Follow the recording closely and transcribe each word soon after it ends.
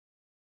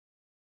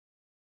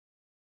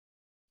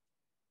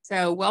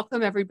So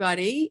welcome,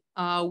 everybody.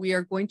 We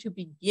are going to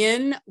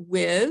begin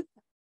with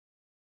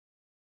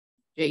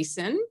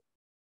Jason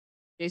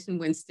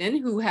Winston,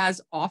 who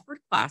has offered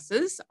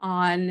classes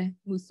on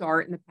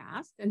Mussar in the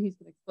past, and he's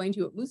going to explain to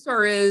you what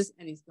Mussar is,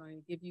 and he's going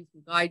to give you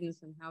some guidance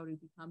on how to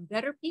become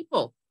better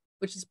people,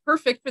 which is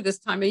perfect for this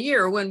time of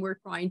year when we're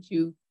trying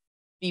to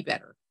be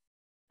better.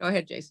 Go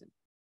ahead, Jason.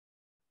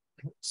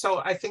 So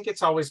I think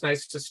it's always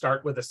nice to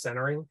start with a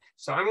centering.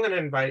 So I'm going to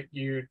invite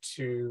you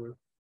to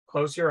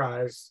close your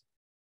eyes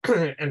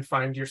and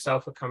find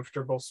yourself a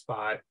comfortable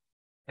spot.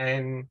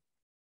 And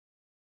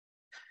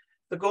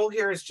the goal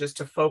here is just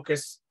to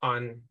focus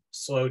on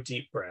slow,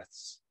 deep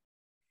breaths.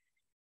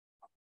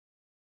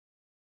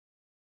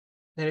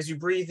 And as you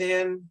breathe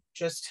in,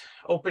 just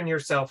open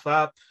yourself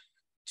up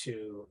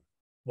to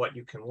what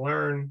you can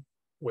learn,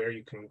 where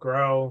you can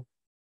grow,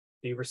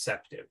 be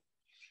receptive.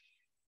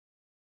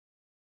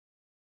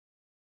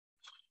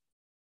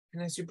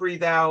 And as you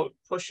breathe out,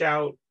 push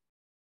out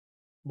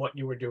what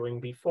you were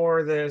doing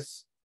before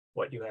this,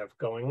 what you have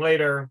going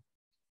later,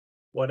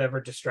 whatever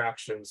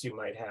distractions you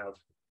might have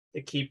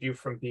that keep you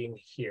from being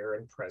here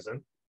and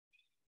present.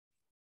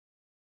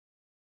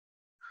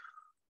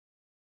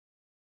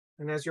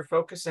 And as you're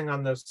focusing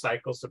on those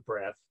cycles of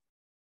breath,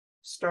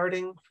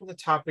 starting from the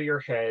top of your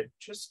head,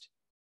 just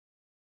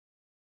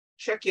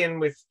check in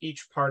with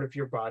each part of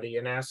your body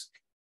and ask,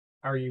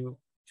 are you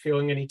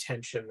feeling any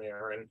tension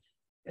there? And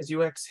as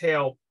you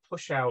exhale,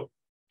 push out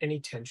any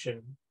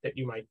tension that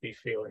you might be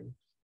feeling.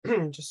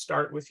 Just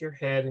start with your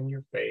head and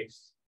your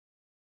face.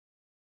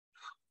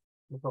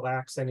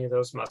 Relax any of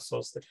those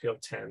muscles that feel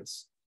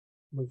tense.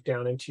 Move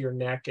down into your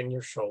neck and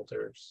your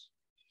shoulders.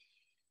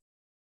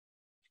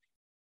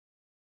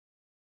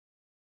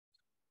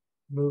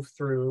 Move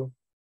through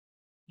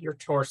your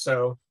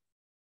torso.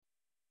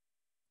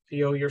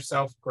 Feel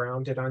yourself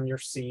grounded on your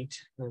seat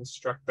and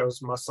instruct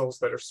those muscles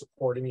that are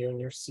supporting you in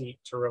your seat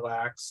to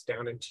relax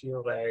down into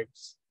your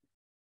legs.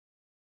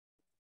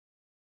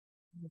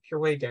 Make your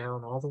way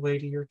down all the way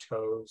to your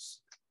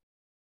toes.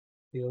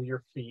 Feel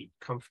your feet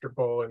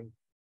comfortable and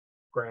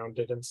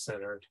grounded and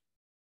centered.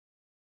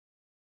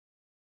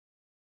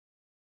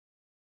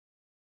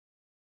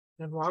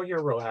 And while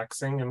you're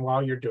relaxing and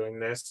while you're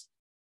doing this,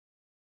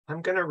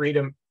 I'm going to read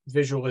a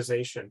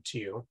visualization to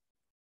you.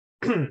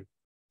 And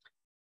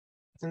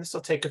this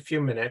will take a few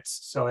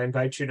minutes, so I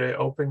invite you to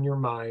open your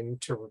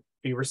mind to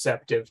be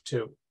receptive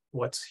to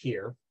what's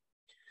here.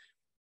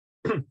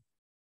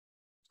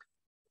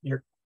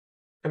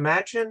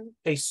 Imagine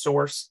a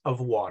source of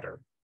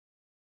water.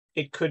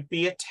 It could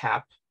be a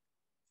tap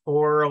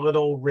or a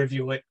little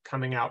rivulet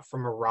coming out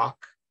from a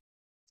rock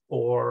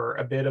or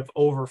a bit of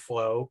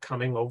overflow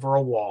coming over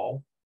a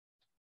wall.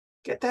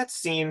 Get that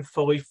scene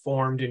fully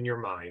formed in your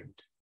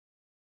mind.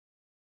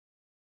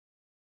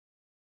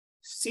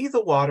 See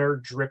the water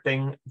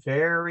dripping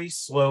very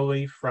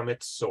slowly from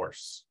its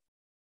source.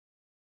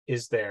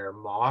 Is there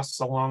moss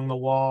along the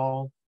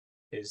wall?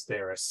 Is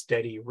there a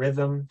steady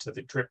rhythm to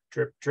the drip,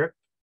 drip, drip?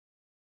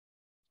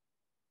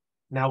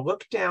 Now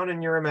look down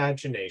in your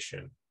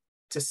imagination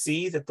to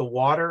see that the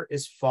water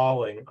is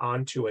falling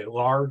onto a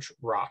large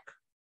rock.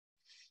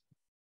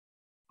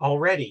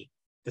 Already,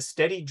 the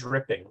steady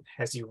dripping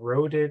has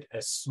eroded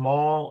a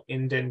small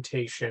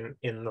indentation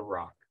in the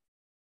rock.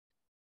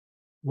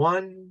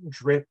 One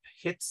drip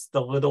hits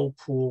the little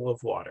pool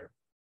of water.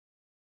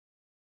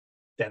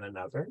 Then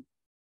another.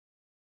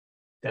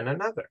 Then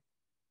another.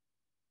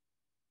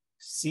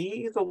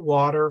 See the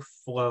water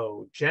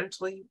flow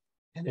gently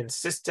and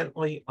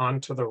insistently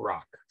onto the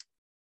rock.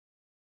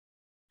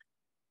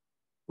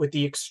 With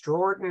the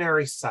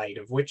extraordinary sight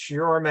of which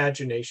your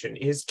imagination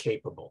is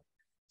capable,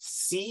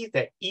 see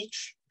that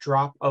each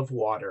drop of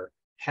water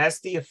has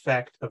the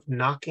effect of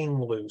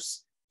knocking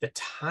loose the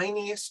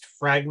tiniest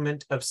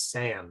fragment of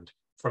sand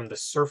from the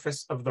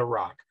surface of the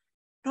rock,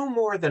 no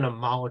more than a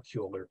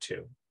molecule or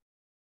two.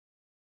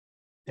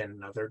 Then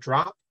another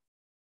drop,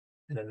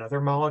 and another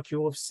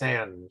molecule of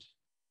sand.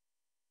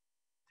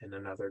 Then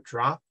another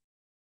drop,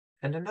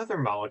 and another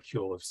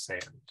molecule of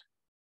sand.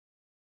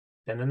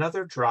 Then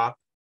another drop,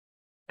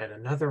 and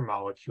another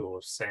molecule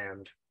of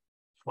sand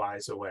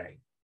flies away.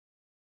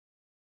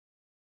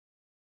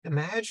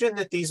 Imagine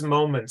that these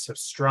moments have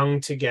strung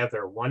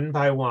together one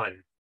by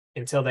one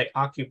until they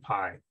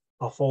occupy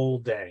a whole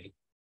day,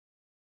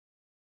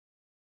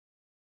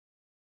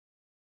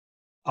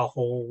 a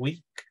whole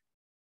week,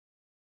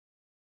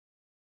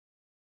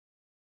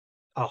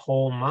 a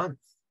whole month,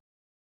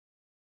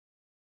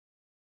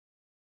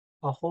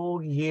 a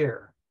whole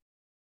year.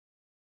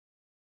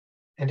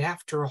 And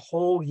after a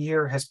whole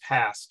year has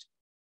passed,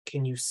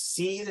 can you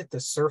see that the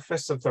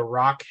surface of the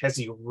rock has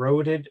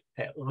eroded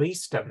at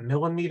least a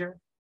millimeter?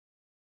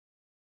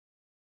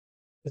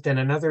 But then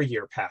another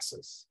year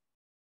passes,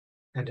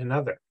 and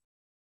another,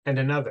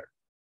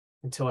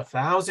 until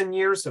 1,000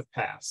 years have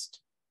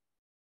passed.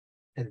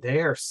 And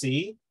there,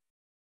 see,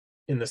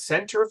 in the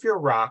center of your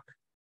rock,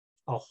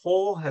 a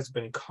hole has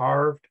been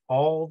carved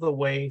all the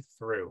way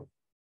through,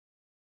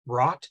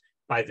 wrought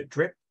by the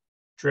drip,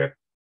 drip,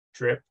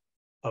 drip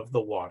of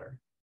the water.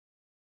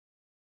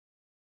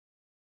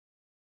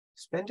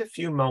 Spend a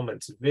few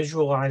moments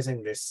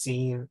visualizing this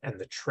scene and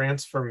the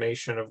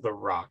transformation of the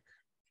rock.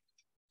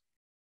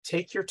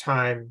 Take your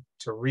time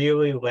to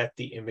really let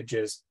the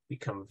images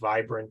become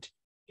vibrant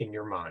in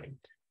your mind.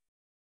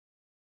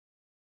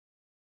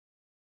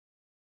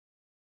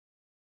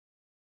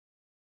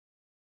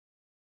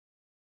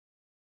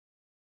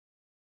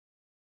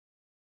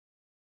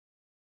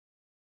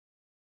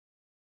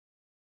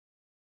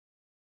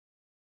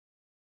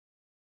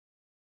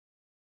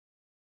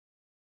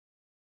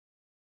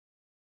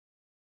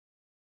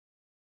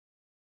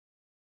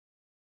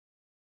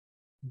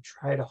 And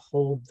try to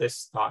hold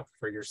this thought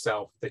for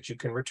yourself that you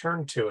can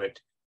return to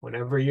it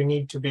whenever you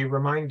need to be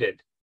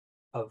reminded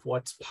of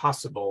what's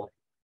possible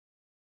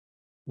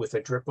with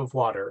a drip of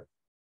water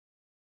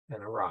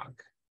and a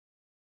rock.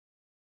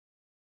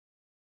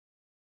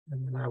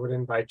 And then I would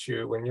invite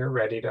you, when you're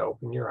ready, to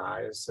open your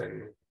eyes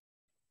and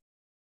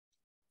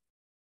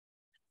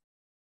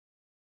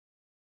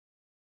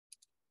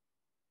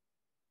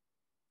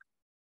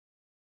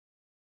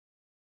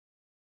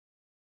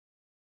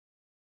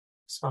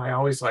so I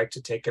always like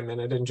to take a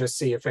minute and just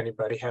see if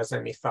anybody has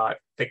any thought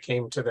that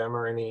came to them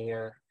or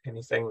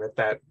anything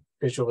that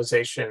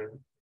visualization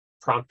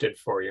prompted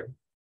for you.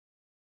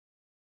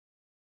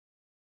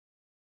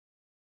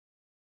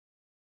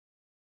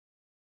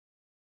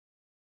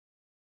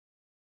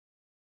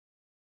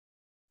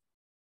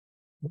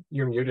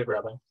 You're muted,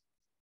 Rabbi.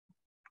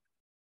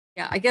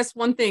 Yeah, I guess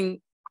one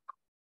thing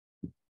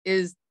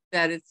is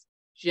that it's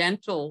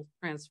gentle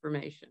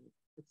transformation.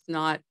 It's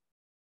not,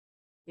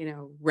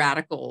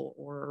 radical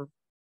or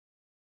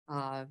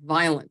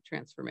violent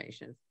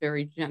transformation. It's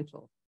very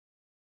gentle.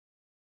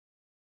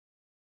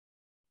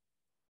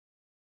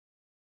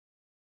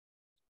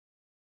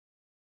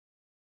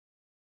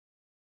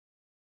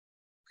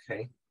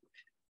 Okay.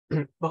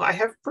 Well, I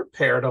have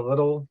prepared a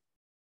little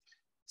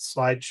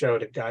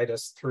slideshow to guide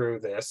us through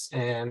this.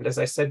 And as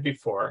I said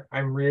before,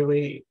 I'm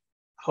really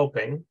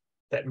hoping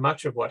that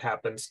much of what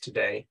happens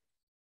today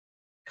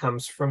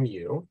comes from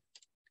you.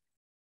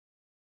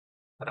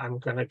 But I'm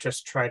going to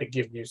just try to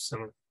give you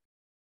some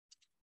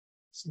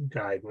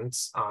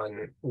guidance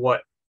on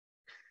what's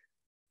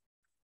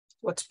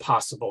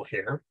possible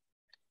here.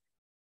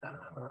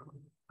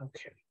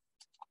 Okay.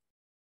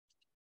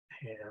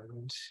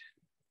 And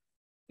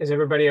is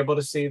everybody able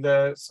to see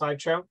the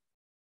slideshow?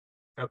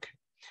 Okay.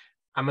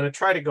 I'm going to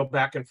try to go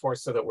back and forth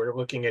so that we're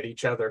looking at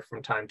each other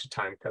from time to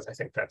time, because I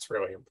think that's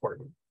really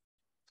important.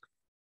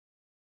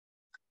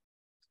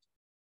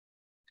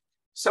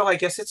 So I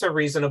guess it's a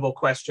reasonable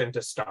question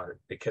to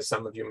start, because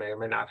some of you may or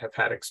may not have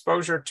had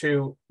exposure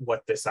to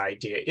what this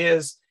idea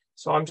is.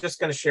 So I'm just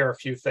going to share a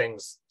few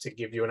things to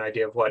give you an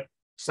idea of what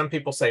some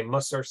people say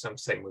Mussar, some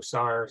say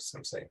Mussar,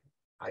 some say,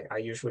 I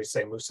usually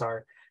say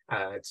Mussar.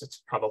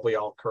 It's probably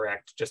all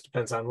correct, just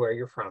depends on where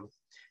you're from.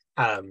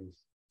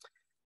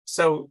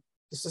 So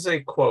this is a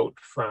quote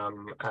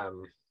from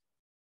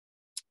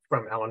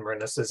Ellen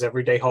Rennis's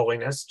Everyday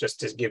Holiness, just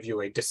to give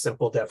you a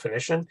simple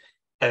definition,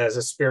 as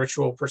a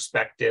spiritual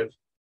perspective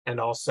and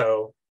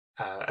also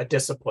a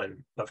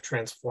discipline of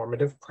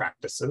transformative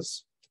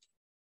practices.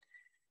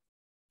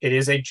 It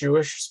is a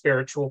Jewish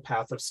spiritual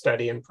path of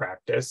study and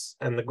practice,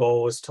 and the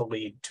goal is to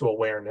lead to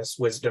awareness,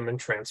 wisdom, and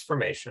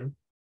transformation.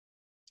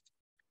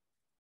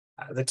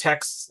 The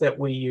texts that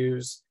we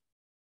use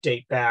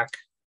date back,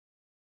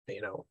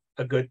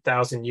 a good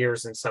 1,000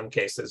 years in some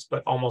cases,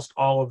 but almost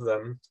all of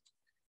them.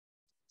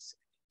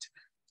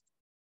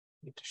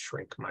 I need to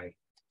shrink my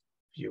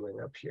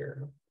viewing up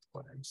here,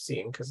 what I'm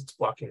seeing, because it's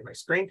blocking my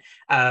screen.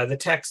 The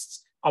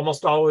texts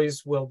almost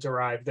always will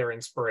derive their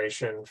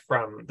inspiration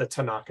from the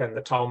Tanakh and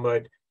the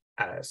Talmud.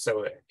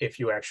 So if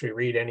you actually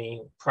read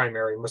any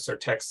primary Mussar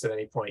texts at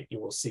any point, you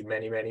will see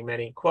many, many,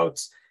 many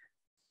quotes.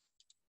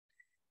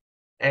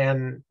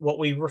 And what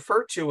we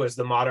refer to as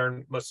the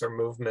modern Mussar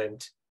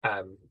movement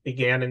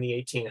began in the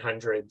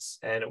 1800s,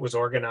 and it was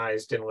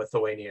organized in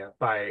Lithuania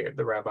by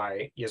the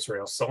Rabbi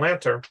Yisrael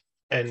Salanter.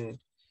 And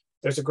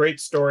there's a great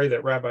story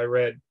that Rabbi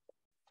read.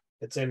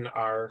 It's in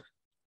our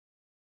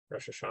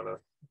Rosh Hashanah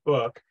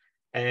book,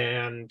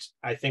 and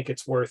I think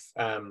it's worth,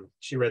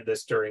 she read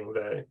this during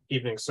the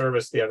evening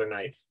service the other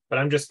night, but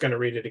I'm just going to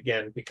read it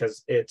again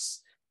because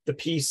it's the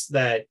piece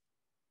that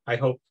I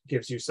hope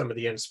gives you some of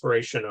the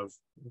inspiration of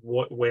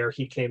where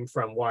he came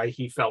from, why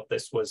he felt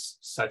this was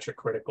such a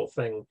critical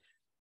thing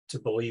to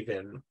believe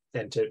in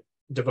and to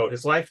devote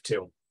his life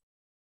to.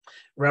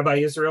 Rabbi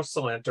Israel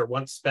Salanter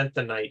once spent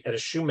the night at a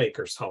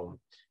shoemaker's home.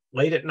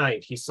 Late at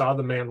night, he saw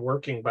the man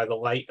working by the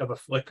light of a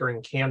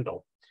flickering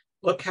candle.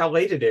 "Look how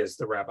late it is,"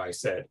 the rabbi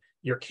said.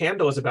 "Your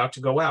candle is about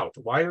to go out.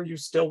 Why are you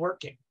still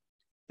working?"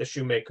 The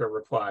shoemaker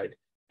replied,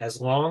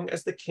 "As long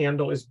as the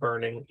candle is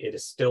burning, it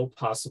is still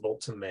possible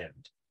to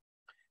mend."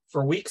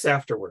 For weeks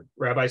afterward,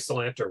 Rabbi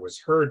Salanter was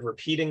heard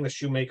repeating the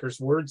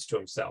shoemaker's words to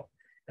himself.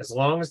 As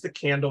long as the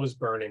candle is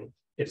burning,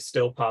 it is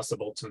still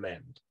possible to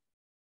mend.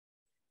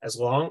 As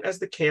long as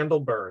the candle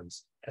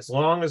burns, as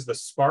long as the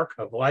spark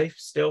of life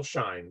still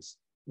shines,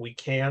 we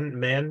can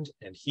mend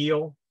and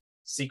heal,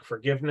 seek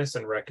forgiveness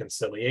and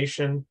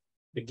reconciliation,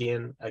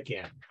 begin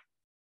again.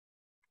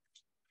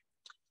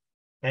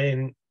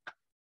 And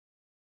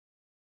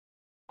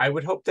I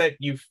would hope that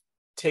you've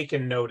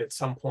taken note at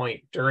some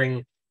point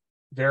during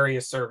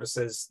various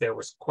services. There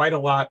was quite a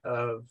lot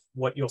of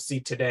what you'll see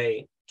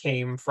today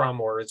came from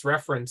or is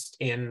referenced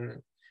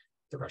in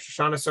the Rosh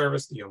Hashanah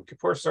service, the Yom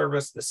Kippur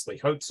service, the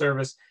Slichot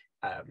service,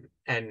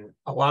 and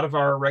a lot of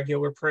our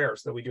regular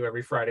prayers that we do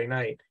every Friday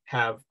night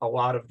have a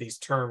lot of these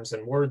terms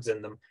and words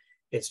in them.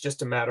 It's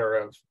just a matter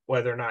of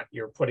whether or not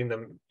you're putting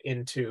them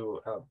into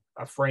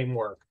a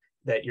framework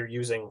that you're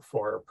using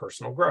for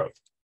personal growth.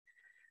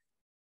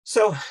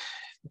 So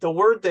the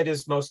word that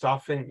is most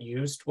often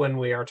used when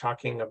we are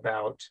talking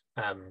about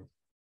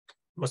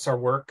Mussar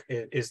work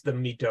is the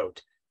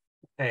midot.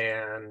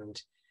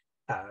 And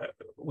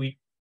we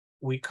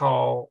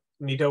call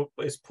midot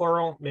is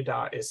plural,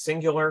 midah is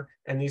singular,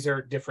 and these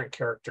are different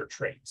character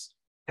traits.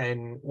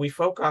 And we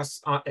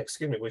focus on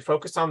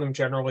them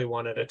generally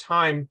one at a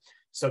time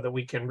so that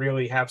we can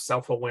really have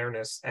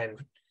self-awareness and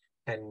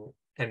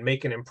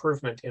make an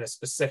improvement in a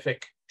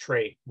specific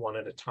trait one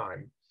at a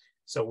time.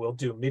 So we'll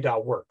do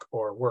midah work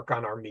or work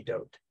on our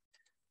midot.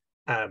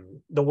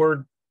 The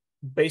word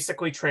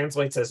basically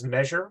translates as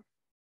measure.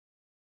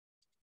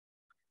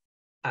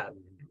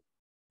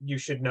 You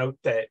should note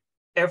that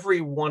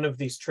every one of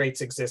these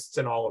traits exists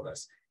in all of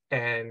us,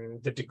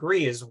 and the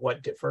degree is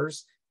what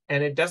differs.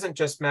 And it doesn't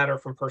just matter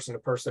from person to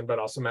person, but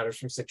also matters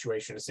from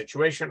situation to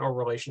situation or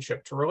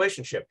relationship to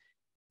relationship.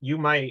 You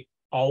might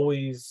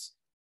always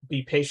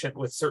be patient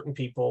with certain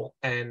people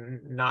and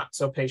not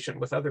so patient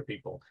with other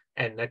people.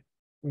 And that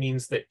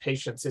means that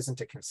patience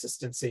isn't a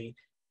consistency.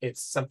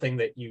 It's something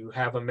that you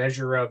have a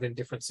measure of in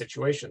different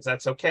situations.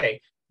 That's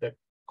okay. The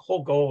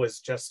whole goal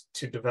is just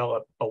to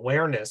develop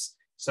awareness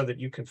so that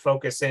you can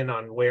focus in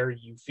on where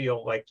you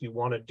feel like you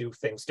want to do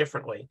things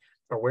differently,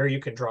 or where you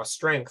can draw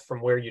strength from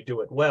where you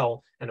do it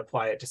well and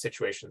apply it to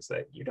situations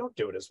that you don't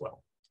do it as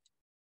well.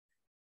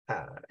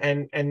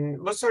 And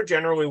Mussar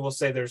generally will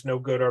say there's no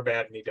good or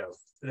bad midot.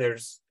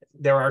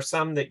 There are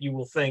some that you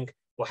will think,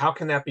 well, how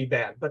can that be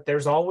bad? But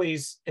there's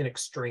always an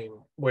extreme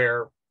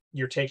where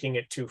you're taking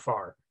it too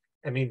far.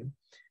 I mean,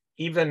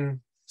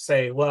 even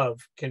say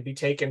love can be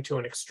taken to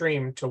an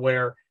extreme to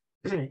where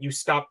you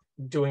stop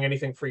doing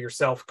anything for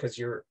yourself because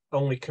you're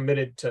only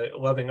committed to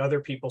loving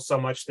other people so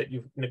much that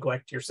you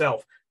neglect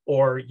yourself,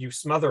 or you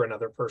smother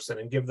another person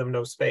and give them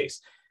no space.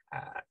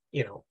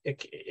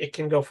 It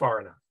can go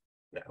far enough,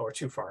 or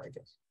too far, I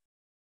guess.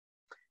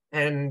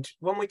 And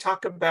when we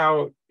talk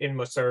about in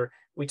Mussar,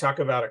 we talk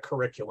about a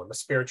curriculum, a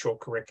spiritual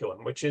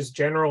curriculum, which is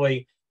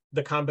generally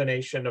the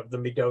combination of the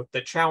midot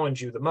that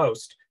challenge you the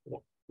most.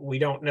 We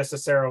don't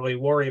necessarily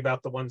worry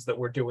about the ones that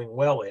we're doing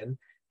well in,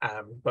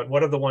 but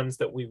what are the ones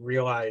that we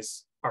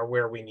realize are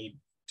where we need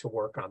to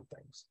work on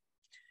things?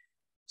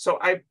 So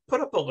I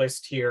put up a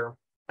list here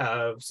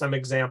of some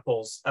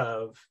examples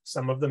of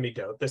some of the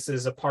midot. This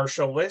is a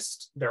partial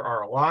list. There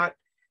are a lot.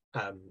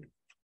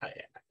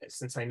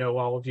 Since I know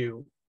all of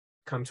you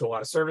come to a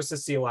lot of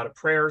services, see a lot of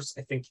prayers,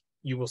 I think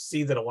you will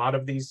see that a lot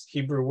of these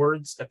Hebrew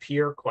words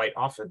appear quite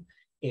often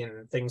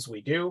in things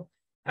we do.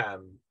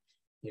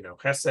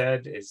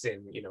 Chesed is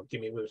in,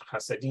 Gimilut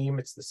Chasadim,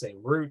 it's the same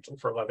root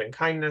for loving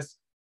kindness.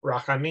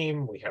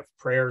 Rachamim, we have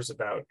prayers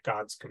about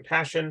God's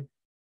compassion.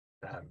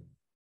 The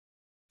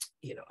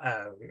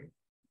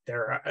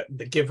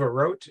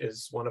Givorot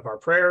is one of our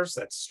prayers.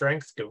 That's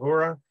strength,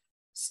 Gevura.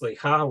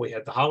 Slicha, we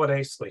had the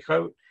holiday,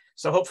 Slichot.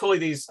 So hopefully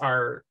these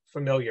are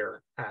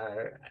familiar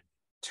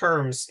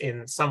terms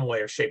in some way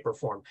or shape or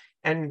form.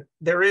 And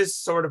there is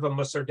sort of a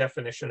Mussar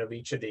definition of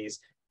each of these.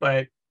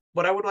 But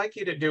what I would like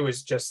you to do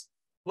is just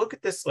look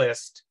at this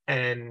list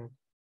and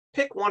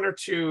pick one or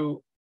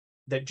two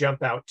that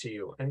jump out to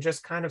you and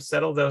just kind of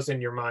settle those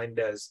in your mind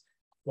as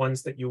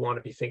ones that you want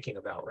to be thinking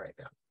about right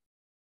now.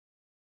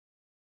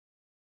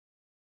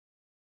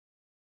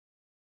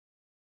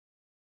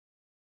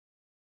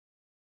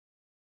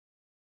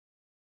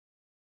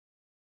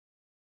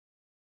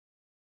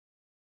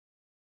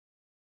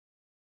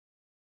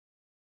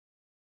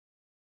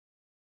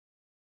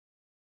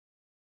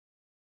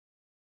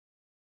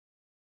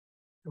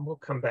 And we'll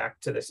come back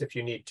to this if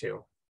you need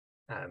to.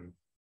 I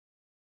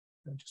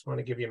just want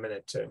to give you a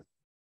minute to.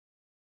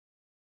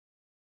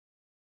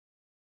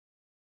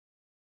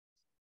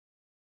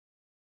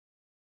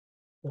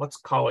 What's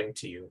calling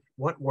to you?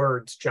 What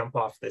words jump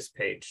off this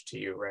page to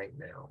you right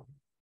now?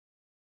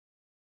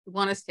 You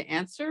want us to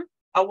answer?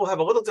 Oh, we'll have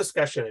a little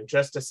discussion in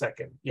just a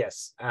second.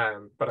 Yes,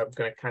 but I'm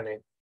going to kind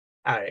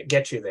of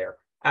get you there.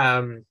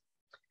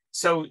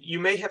 So you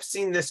may have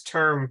seen this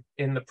term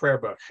in the prayer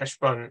book,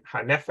 Heshbon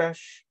HaNefesh.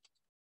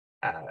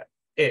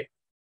 It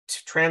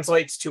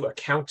translates to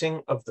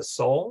accounting of the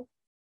soul.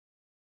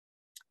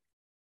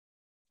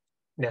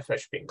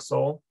 Nefesh being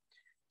soul.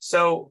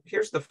 So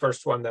here's the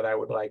first one that I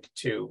would like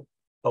to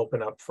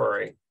open up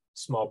for a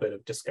small bit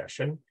of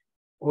discussion,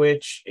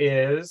 which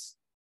is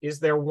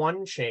there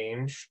one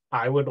change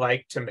I would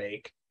like to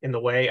make in the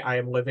way I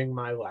am living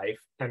my life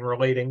and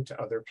relating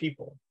to other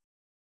people?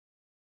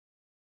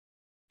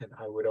 And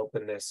I would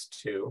open this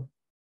to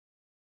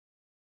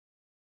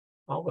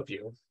all of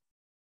you.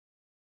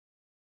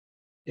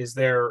 Is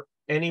there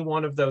any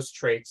one of those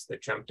traits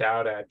that jumped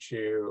out at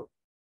you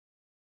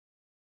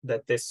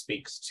that this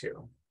speaks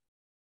to,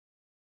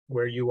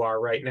 where you are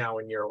right now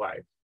in your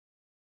life?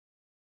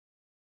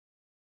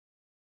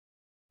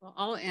 Well,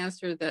 I'll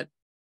answer that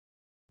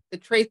the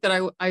trait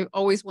that I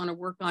always want to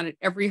work on at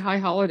every high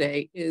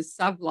holiday is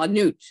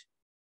savlanut,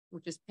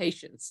 which is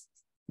patience,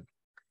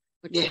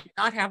 which I do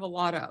not have a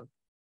lot of.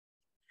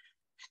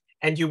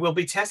 And you will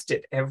be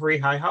tested every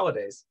high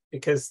holidays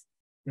because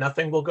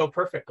nothing will go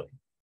perfectly.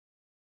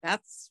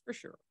 That's for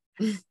sure.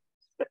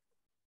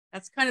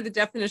 That's kind of the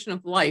definition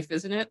of life,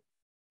 isn't it?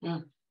 Yeah.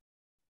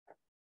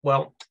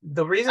 Well,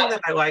 the reason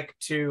that I like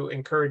to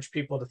encourage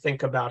people to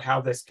think about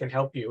how this can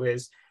help you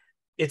is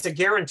it's a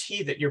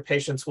guarantee that your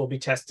patience will be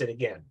tested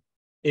again.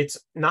 It's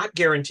not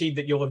guaranteed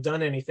that you'll have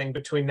done anything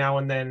between now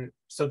and then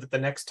so that the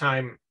next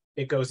time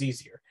it goes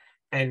easier.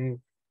 And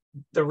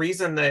the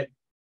reason that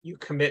you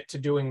commit to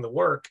doing the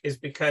work is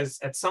because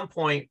at some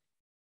point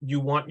you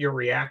want your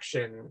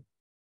reaction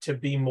to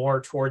be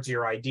more towards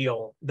your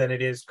ideal than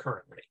it is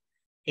currently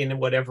in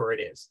whatever it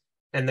is.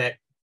 And that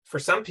for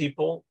some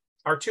people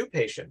are too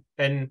patient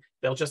and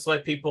they'll just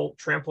let people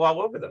trample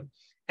all over them.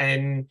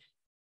 And,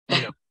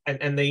 you know,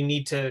 and they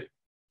need to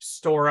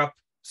store up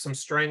some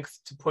strength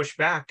to push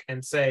back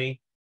and say,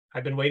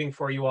 I've been waiting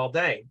for you all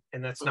day.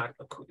 And that's not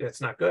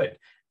good.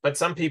 But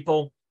some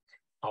people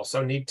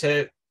also need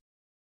to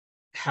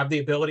have the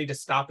ability to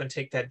stop and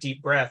take that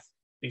deep breath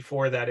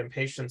before that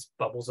impatience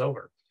bubbles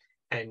over.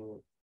 And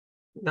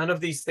none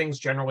of these things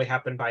generally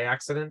happen by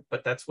accident,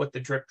 but that's what the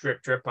drip,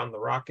 drip, drip on the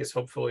rock is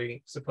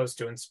hopefully supposed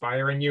to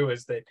inspire in you,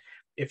 is that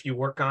if you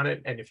work on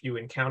it and if you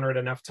encounter it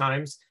enough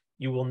times,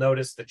 you will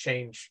notice the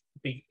change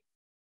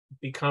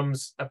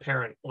becomes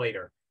apparent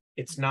later.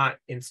 It's not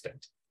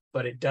instant,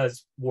 but it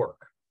does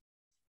work.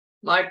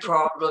 My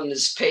problem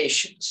is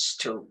patience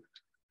too.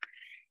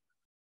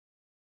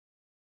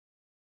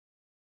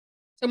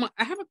 So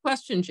I have a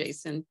question,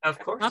 Jason. Of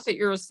course. Not that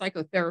you're a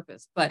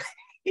psychotherapist, but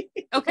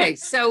okay,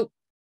 so.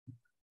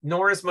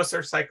 Nor is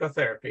Mussar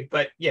psychotherapy,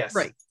 but yes.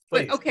 Right.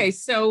 Please. But okay,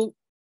 so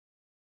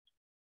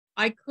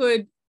I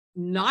could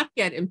not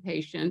get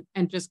impatient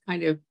and just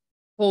kind of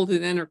hold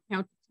it in or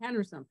count to 10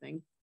 or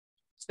something.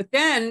 But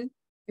then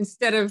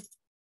instead of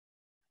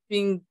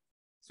being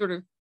sort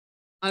of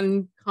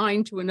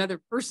unkind to another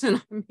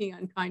person, I'm being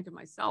unkind to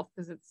myself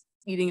because it's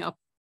eating up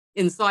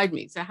inside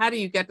me. So how do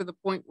you get to the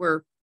point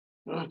where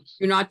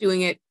you're not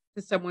doing it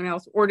to someone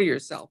else or to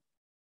yourself?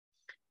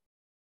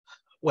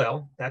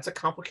 Well, that's a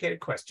complicated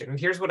question. And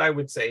here's what I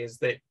would say is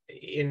that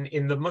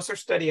in the Mussar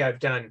study I've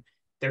done,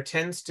 there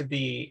tends to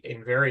be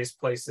in various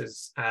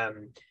places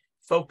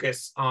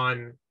focus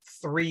on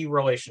three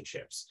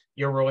relationships: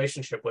 your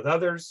relationship with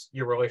others,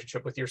 your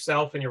relationship with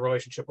yourself, and your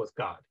relationship with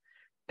God.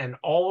 And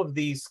all of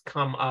these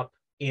come up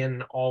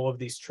in all of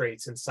these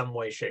traits in some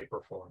way, shape,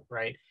 or form,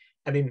 right?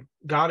 I mean,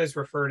 God is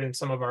referred in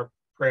some of our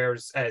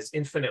prayers as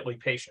infinitely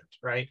patient,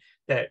 right?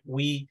 That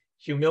we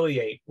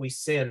humiliate, we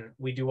sin,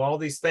 we do all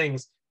these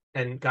things,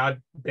 and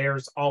God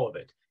bears all of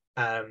it.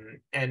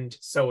 And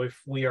so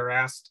if we are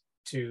asked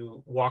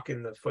to walk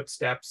in the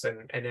footsteps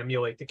and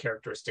emulate the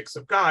characteristics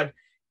of God,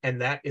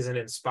 and that is an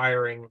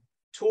inspiring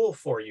tool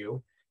for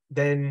you,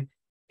 then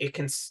it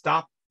can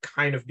stop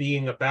kind of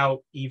being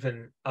about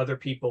even other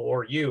people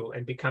or you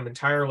and become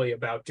entirely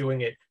about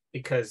doing it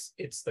because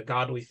it's the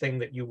godly thing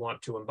that you want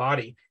to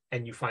embody,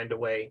 and you find a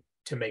way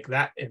to make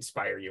that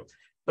inspire you.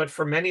 But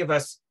for many of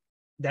us,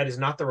 that is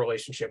not the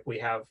relationship we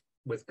have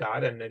with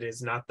God, and it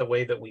is not the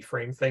way that we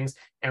frame things.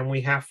 And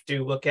we have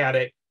to look at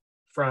it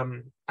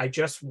from, I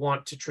just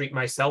want to treat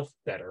myself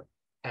better.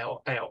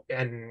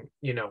 And,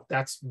 you know,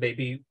 that's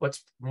maybe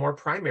what's more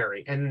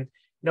primary. And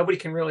nobody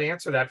can really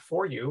answer that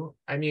for you.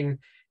 I mean,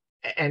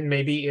 and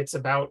maybe it's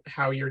about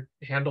how you're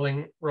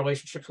handling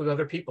relationships with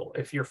other people.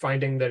 If you're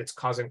finding that it's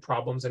causing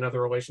problems in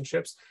other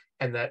relationships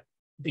and that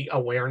the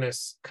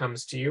awareness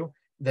comes to you,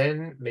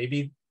 then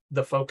maybe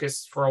the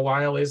focus for a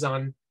while is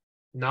on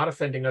not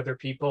offending other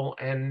people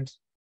and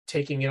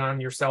taking it on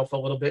yourself a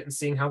little bit and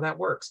seeing how that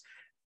works.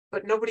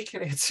 But nobody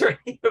can answer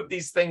any of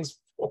these things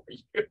for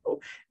you.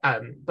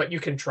 But you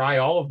can try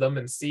all of them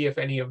and see if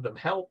any of them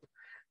help,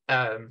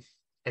 and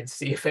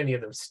see if any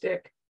of them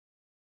stick,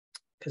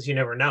 because you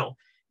never know.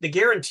 The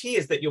guarantee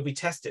is that you'll be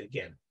tested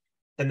again.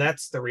 And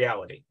that's the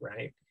reality,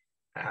 right?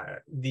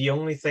 The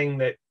only thing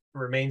that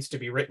remains to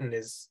be written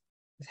is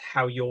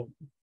how you'll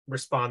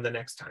respond the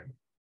next time.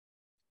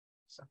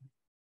 So.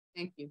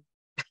 Thank you.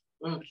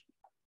 All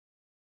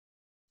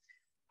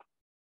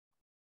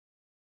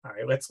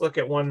right, let's look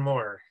at one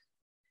more.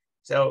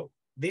 So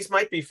these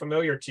might be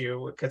familiar to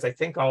you because I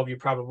think all of you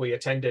probably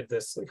attended the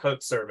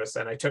Slichot service,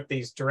 and I took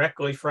these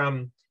directly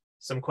from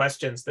some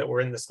questions that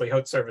were in the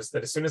Slichot service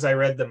that as soon as I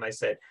read them, I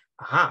said,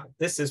 aha,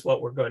 this is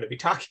what we're going to be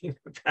talking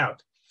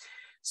about.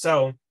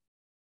 So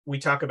we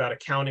talk about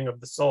accounting of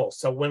the soul.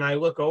 So when I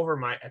look over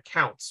my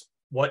accounts,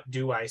 what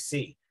do I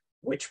see?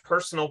 Which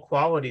personal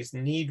qualities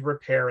need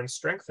repair and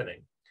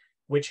strengthening?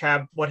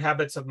 What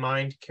habits of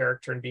mind,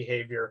 character, and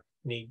behavior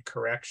need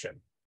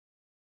correction?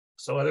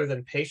 So other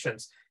than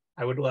patience,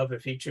 I would love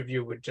if each of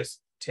you would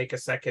just take a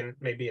second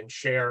maybe and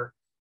share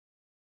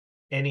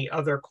any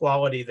other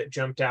quality that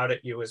jumped out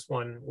at you as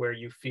one where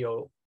you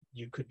feel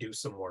you could do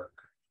some work.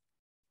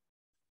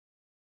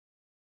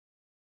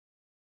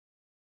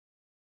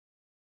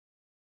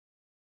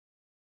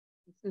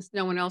 Since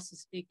no one else is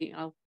speaking,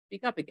 I'll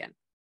speak up again.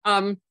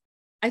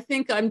 I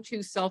think I'm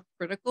too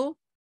self-critical.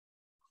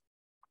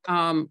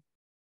 So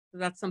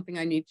that's something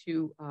I need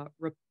to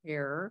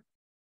repair.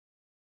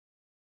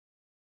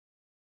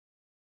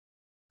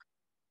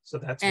 So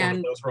that's one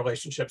of those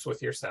relationships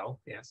with yourself,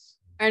 yes.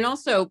 And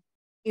also,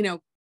 you know,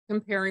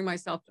 comparing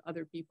myself to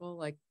other people,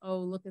 like, oh,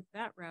 look at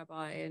that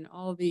rabbi and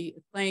all the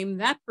acclaim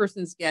that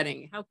person's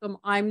getting. How come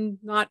I'm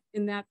not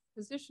in that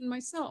position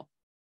myself?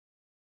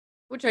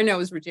 Which I know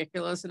is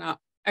ridiculous. And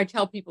I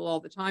tell people all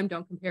the time,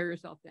 don't compare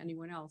yourself to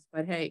anyone else.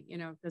 But hey, you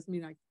know, it doesn't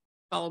mean I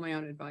follow my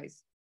own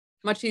advice.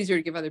 Much easier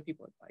to give other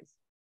people advice.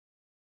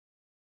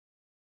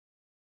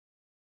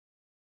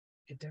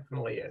 It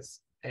definitely is.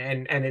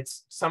 And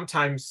it's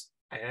sometimes,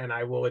 and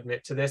I will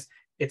admit to this,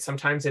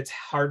 sometimes it's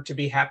hard to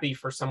be happy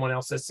for someone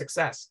else's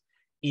success,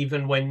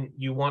 even when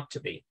you want to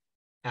be.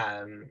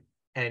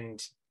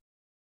 And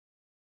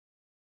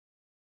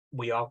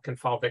we all can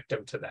fall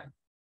victim to that.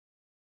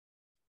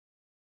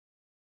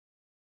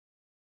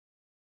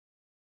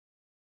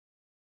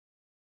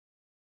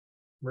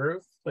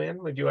 Ruth,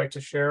 Lynn, would you like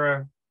to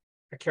share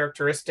a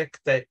characteristic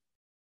that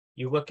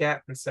you look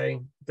at and say,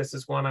 this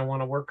is one I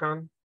want to work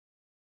on?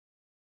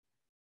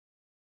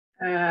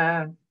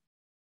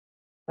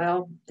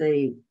 Well,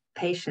 the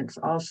patience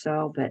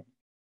also, but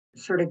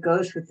sort of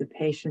goes with the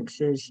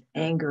patience is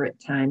anger at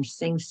times,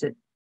 things that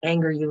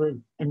anger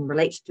you and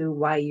relates to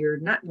why you're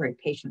not very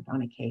patient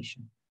on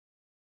occasion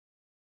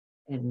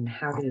and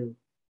how to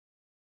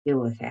deal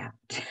with that.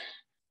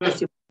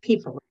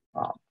 People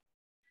involved.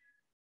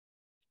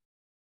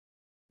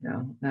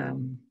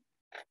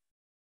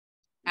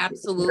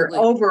 Absolutely.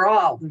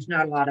 Overall, there's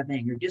not a lot of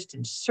anger, just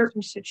in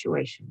certain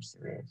situations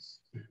there is.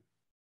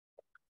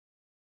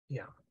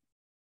 Yeah.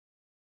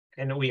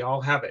 And we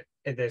all have it.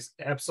 And there's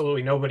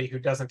absolutely nobody who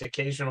doesn't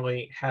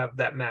occasionally have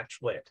that match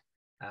lit.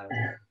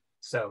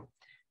 So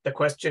the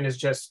question is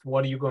just,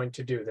 what are you going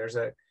to do?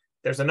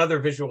 There's another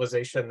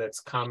visualization that's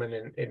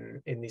common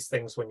in these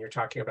things when you're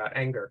talking about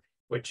anger,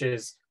 which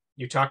is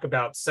you talk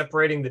about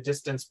separating the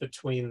distance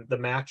between the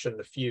match and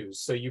the fuse.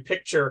 So you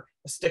picture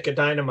a stick of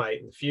dynamite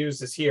and the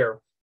fuse is here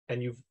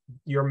and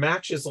your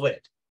match is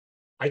lit.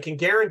 I can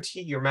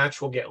guarantee your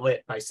match will get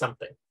lit by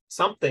something.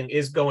 Something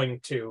is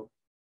going to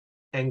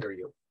anger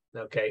you,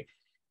 okay?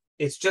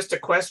 It's just a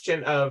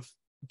question of,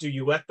 do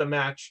you let the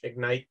match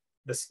ignite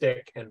the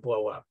stick and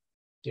blow up?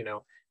 You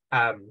know,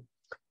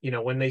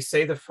 when they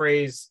say the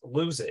phrase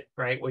lose it,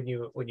 right? When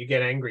you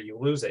get angry, you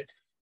lose it.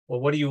 Well,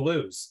 what do you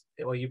lose?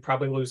 Well, you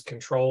probably lose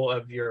control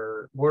of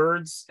your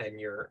words and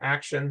your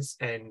actions,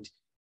 and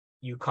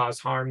you cause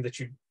harm that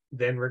you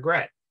then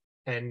regret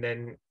and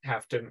then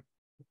have to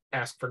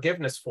ask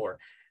forgiveness for.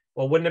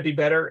 Well, wouldn't it be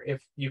better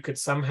if you could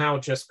somehow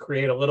just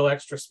create a little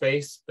extra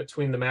space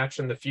between the match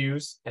and the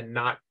fuse and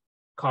not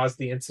cause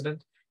the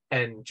incident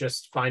and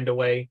just find a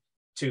way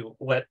to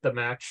let the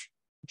match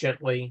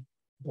gently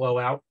blow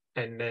out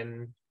and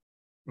then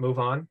move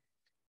on?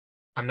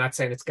 I'm not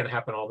saying it's going to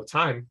happen all the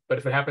time, but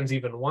if it happens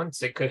even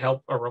once, it could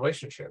help a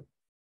relationship.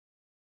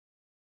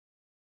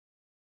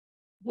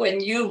 When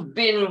you've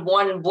been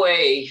one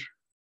way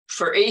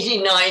for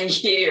 89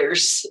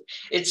 years,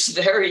 it's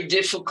very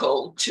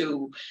difficult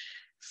to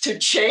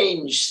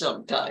change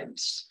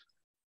sometimes.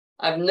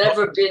 I've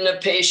never been a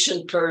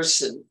patient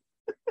person.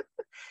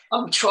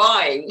 I'm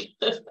trying.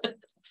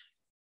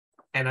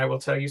 And I will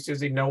tell you,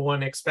 Susie, no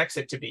one expects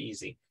it to be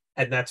easy.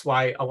 And that's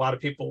why a lot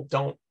of people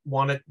don't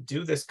want to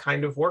do this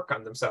kind of work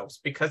on themselves,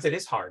 because it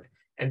is hard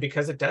and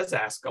because it does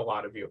ask a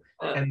lot of you.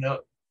 And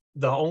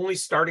the only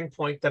starting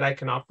point that I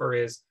can offer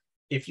is,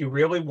 if you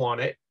really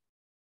want it,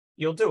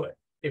 you'll do it.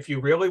 If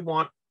you really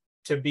want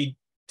to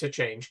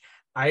change.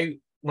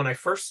 When I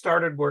first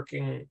started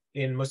working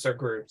in Mussar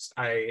groups,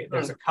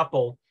 there's a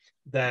couple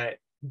that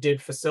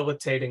did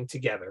facilitating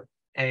together,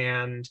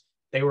 and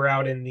they were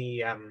out in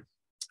the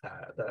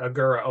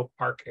Agura Oak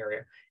Park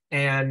area.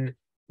 And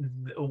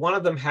one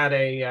of them had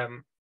a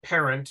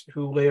parent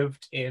who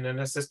lived in an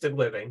assisted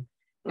living,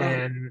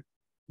 and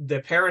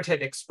the parent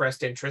had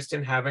expressed interest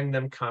in having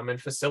them come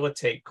and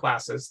facilitate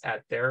classes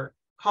at their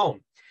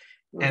home.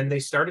 And they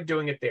started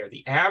doing it there.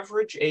 The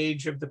average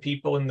age of the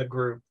people in the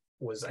group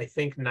was, I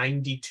think,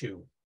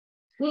 92.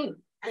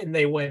 And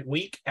they went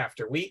week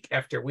after week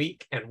after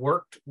week and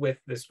worked with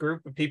this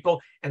group of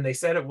people. And they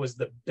said it was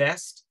the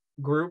best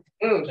group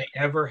they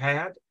ever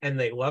had. And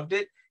they loved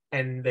it.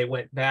 And they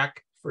went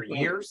back for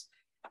years.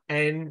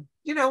 And,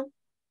 you know,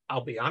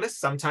 I'll be honest,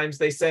 sometimes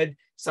they said,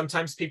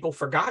 sometimes people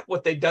forgot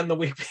what they'd done the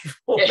week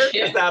before,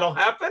 because that'll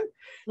happen.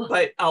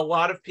 But a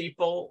lot of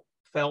people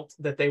felt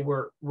that they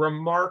were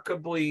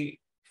remarkably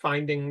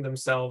finding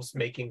themselves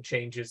making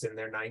changes in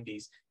their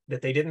 90s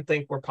that they didn't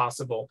think were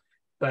possible,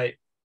 but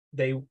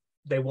they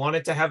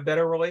wanted to have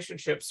better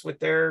relationships with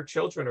their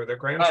children or their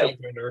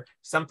grandchildren or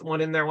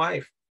someone in their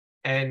life.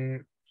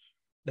 And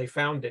They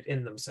found it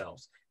in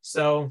themselves.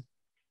 So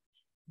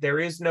there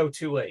is no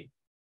too late.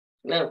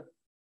 No,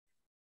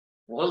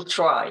 we'll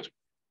try.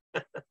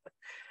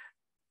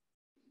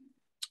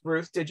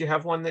 Ruth, did you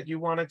have one that you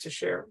wanted to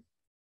share?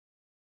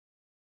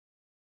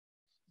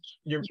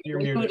 You're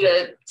muted.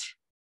 Muted.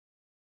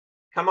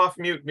 Come off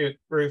mute,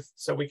 Ruth,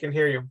 so we can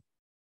hear you.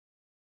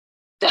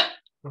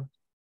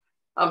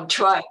 I'm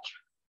trying.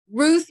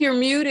 Ruth, you're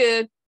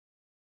muted.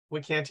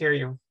 We can't hear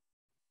you.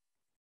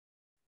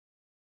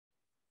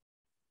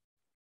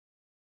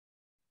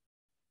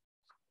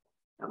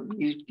 I'll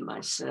mute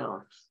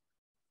myself.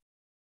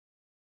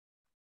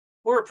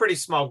 We're a pretty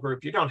small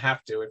group. You don't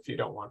have to if you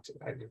don't want to.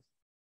 I'm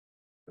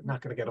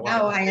not going to get a lot.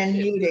 No, I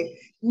unmuted.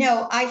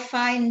 No, I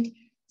find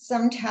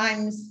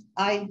sometimes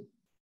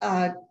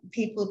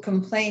people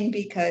complain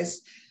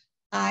because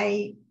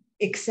I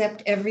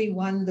accept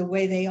everyone the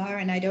way they are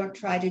and I don't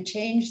try to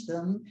change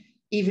them,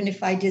 even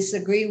if I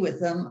disagree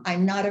with them.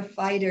 I'm not a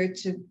fighter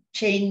to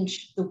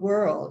change the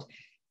world.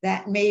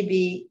 That may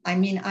be, I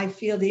mean, I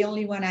feel the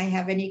only one I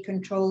have any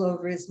control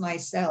over is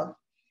myself.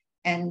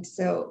 And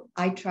so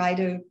I try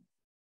to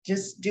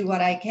just do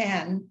what I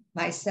can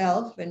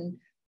myself, and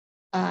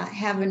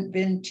haven't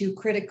been too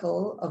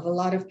critical of a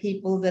lot of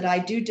people that I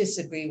do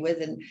disagree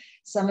with. And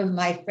some of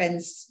my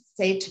friends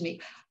say to me,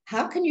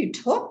 how can you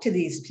talk to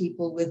these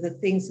people with the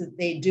things that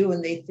they do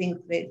and they think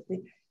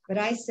but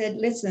I said,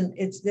 listen,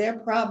 it's their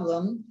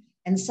problem.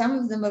 And some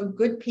of them are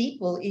good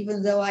people,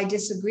 even though I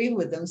disagree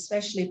with them,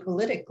 especially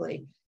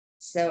politically.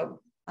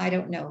 So I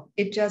don't know.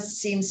 It just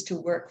seems to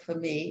work for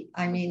me.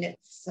 I mean,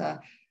 it's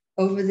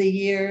over the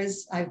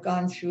years, I've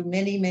gone through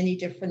many, many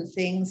different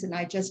things, and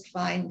I just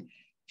find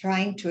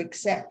trying to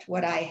accept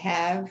what I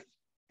have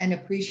and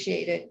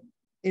appreciate it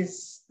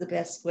is the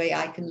best way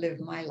I can live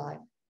my life.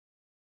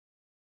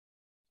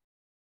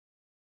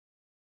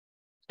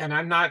 And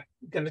I'm not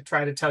going to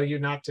try to tell you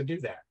not to do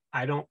that.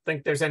 I don't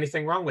think there's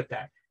anything wrong with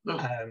that.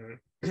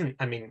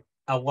 I mean,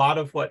 a lot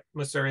of what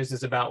Mussar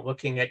is about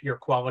looking at your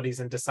qualities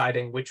and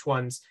deciding which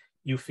ones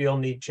you feel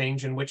need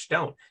change and which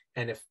don't.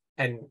 And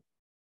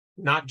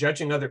not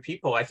judging other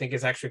people, I think,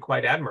 is actually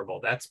quite admirable.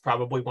 That's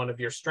probably one of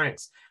your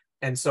strengths.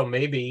 And so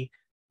maybe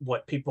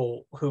what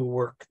people who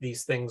work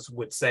these things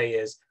would say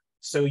is,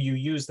 so you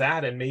use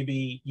that and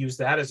maybe use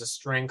that as a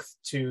strength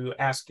to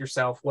ask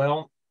yourself,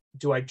 well,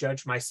 do I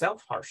judge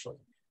myself harshly?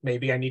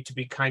 Maybe I need to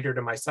be kinder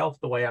to myself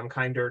the way I'm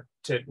kinder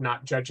to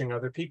not judging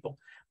other people.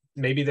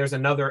 Maybe there's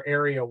another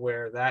area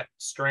where that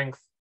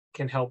strength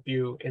can help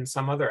you in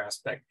some other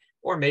aspect.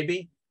 Or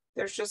maybe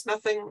there's just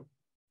nothing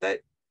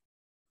that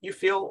you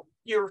feel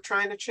you're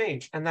trying to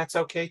change, and that's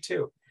okay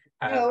too.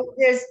 No,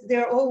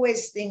 there are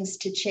always things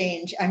to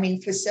change. I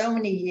mean, for so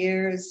many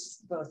years,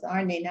 both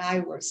Arnie and I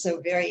were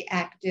so very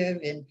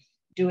active in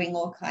doing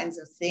all kinds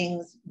of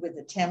things with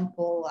the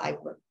temple. I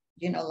worked,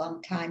 a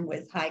long time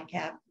with high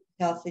cap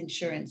health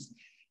insurance,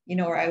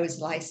 where I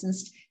was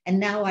licensed. And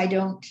now I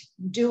don't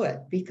do it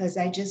because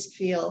I just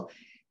feel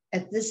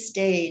at this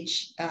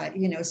stage,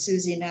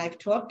 Susie and I have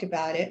talked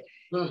about it,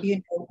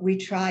 we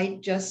try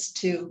just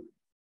to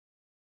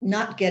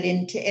not get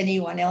into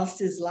anyone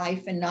else's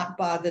life and not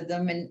bother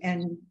them,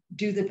 and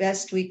do the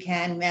best we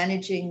can,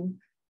 managing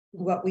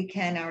what we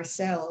can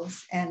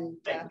ourselves. And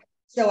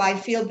so I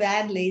feel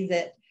badly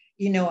that,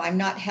 I'm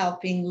not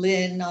helping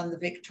Lynn on the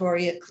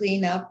Victoria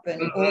cleanup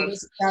and all the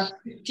stuff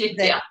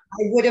that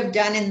I would have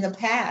done in the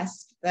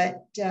past.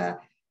 But,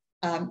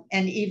 and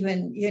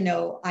even,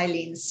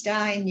 Eileen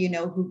Stein,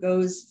 who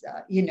goes,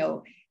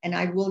 and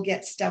I will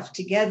get stuff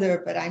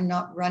together, but I'm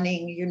not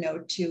running,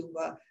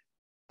 to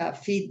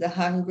feed the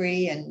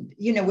hungry, and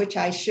which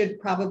I should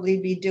probably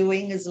be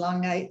doing as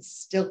long as I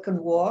still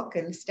can walk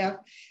and stuff.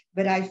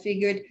 But I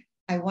figured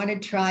I want to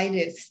try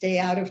to stay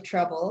out of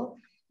trouble.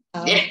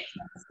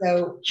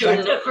 So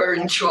you're never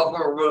in trouble,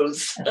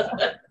 Ruth.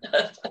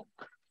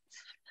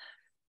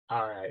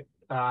 All right.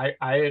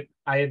 I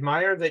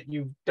admire that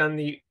you've done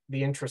the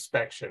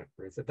introspection,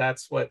 Ruth.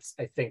 That's what's,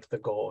 I think, the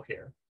goal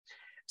here.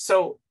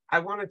 So I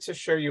wanted to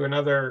show you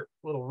another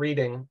little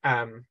reading.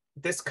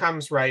 This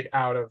comes right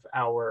out of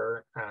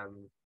our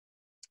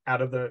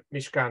out of the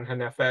Mishkan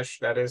HaNefesh.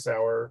 That is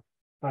our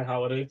High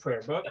Holiday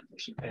Prayer book.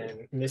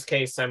 And in this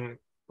case, I'm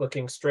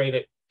looking straight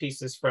at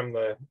pieces from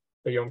the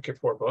Yom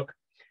Kippur book.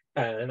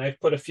 And I've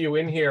put a few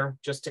in here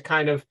just to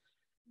kind of,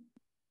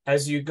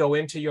 as you go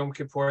into Yom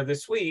Kippur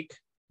this week,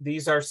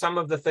 these are some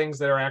of the things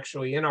that are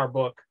actually in our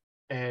book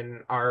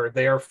and are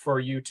there for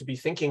you to be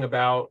thinking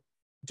about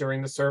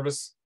during the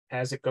service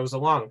as it goes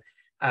along.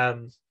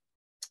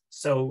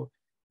 So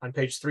on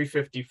page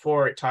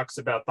 354, it talks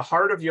about the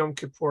heart of Yom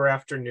Kippur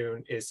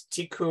afternoon is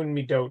Tikkun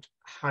Midot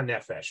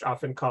HaNefesh,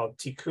 often called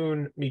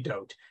Tikkun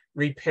Midot,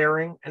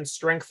 repairing and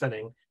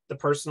strengthening the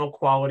personal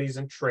qualities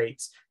and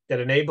traits that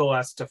enable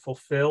us to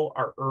fulfill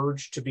our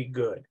urge to be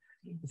good,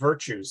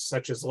 virtues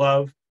such as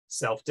love,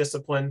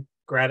 self-discipline,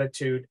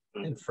 gratitude,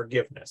 and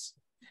forgiveness.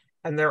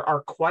 And there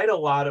are quite a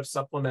lot of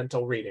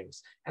supplemental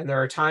readings. And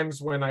there are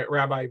times when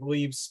Rabbi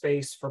leaves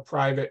space for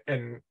private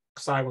and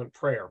silent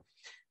prayer.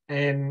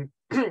 And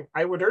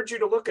I would urge you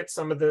to look at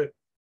some of the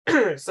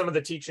some of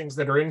the teachings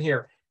that are in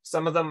here.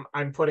 Some of them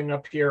I'm putting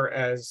up here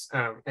as,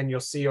 and you'll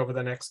see over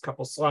the next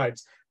couple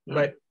slides.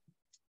 But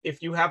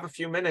if you have a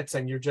few minutes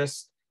and you're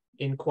just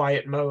in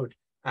quiet mode,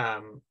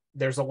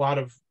 there's a lot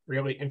of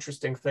really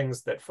interesting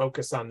things that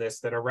focus on this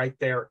that are right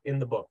there in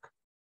the book.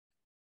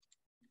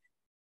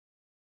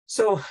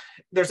 So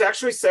there's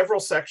actually several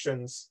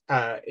sections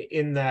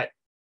in that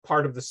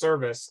part of the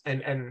service,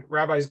 and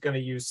Rabbi's going to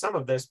use some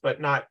of this, but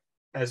not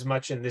as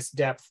much in this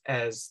depth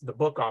as the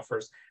book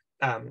offers.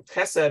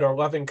 Chesed, or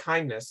loving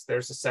kindness,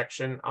 there's a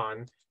section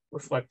on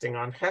reflecting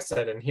on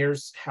Chesed, and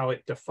here's how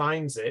it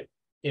defines it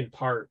in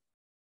part.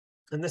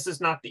 And this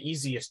is not the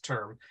easiest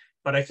term,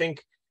 but I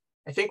think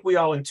we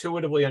all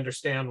intuitively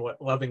understand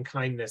what loving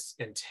kindness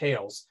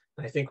entails.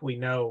 And I think we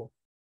know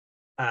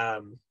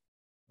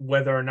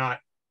whether or not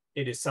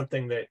it is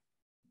something that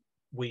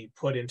we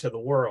put into the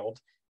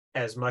world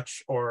as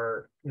much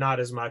or not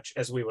as much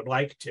as we would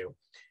like to.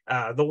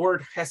 The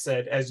word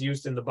chesed, as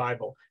used in the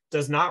Bible,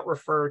 does not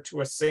refer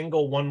to a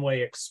single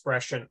one-way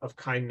expression of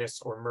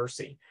kindness or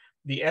mercy.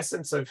 The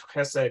essence of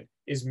chesed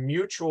is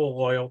mutual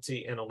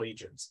loyalty and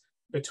allegiance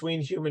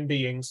between human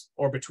beings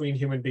or between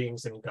human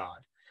beings and God.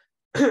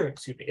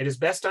 Excuse me. It is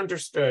best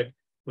understood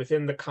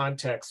within the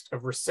context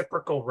of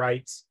reciprocal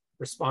rights,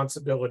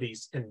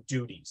 responsibilities, and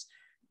duties.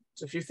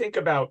 So if you think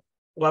about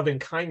loving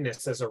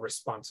kindness as a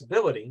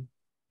responsibility,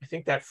 I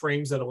think that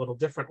frames it a little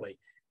differently.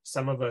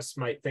 Some of us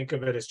might think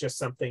of it as just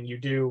something you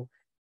do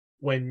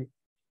when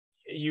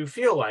you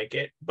feel like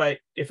it, but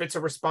if it's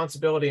a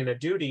responsibility and a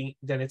duty,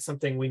 then it's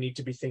something we need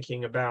to be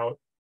thinking about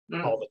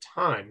all the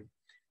time.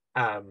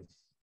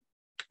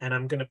 And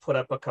I'm going to put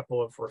up a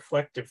couple of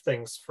reflective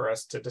things for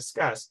us to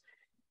discuss.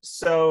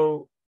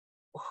 So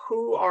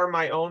who are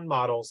my own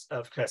models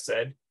of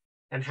chesed,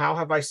 and how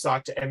have I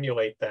sought to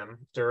emulate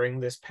them during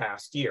this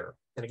past year?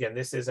 And again,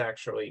 this is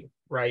actually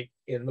right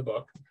in the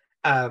book.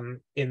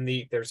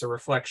 There's a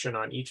reflection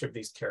on each of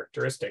these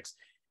characteristics.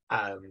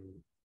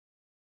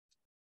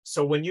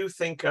 So when you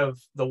think of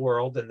the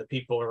world and the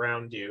people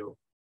around you,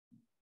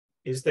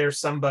 is there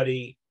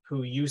somebody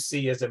who you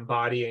see as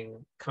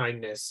embodying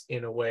kindness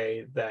in a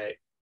way that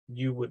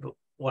you would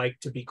like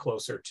to be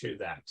closer to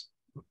that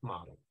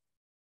model?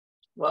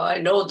 Well, I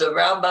know the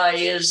rabbi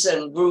is,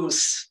 and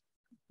Ruth,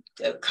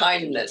 the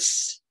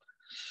kindness.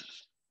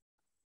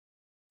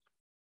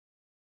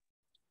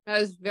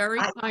 That is very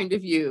kind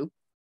of you,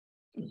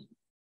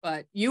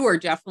 but you are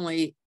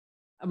definitely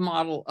a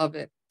model of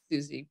it,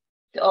 Susie.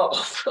 Oh,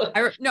 I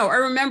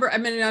remember, I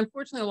mean,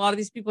 unfortunately, a lot of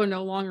these people are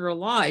no longer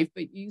alive,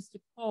 but you used to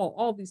call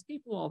all these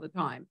people all the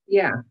time.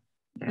 Yeah.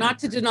 Not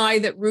to deny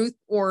that Ruth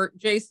or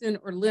Jason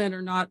or Lynn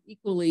are not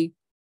equally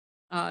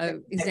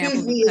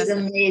examples. Susie is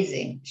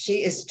amazing.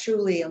 She is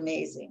truly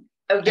amazing.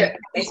 okay.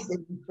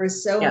 For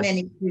so Yes.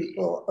 many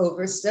people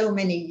over so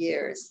many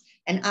years.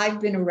 And I've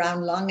been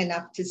around long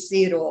enough to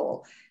see it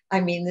all. I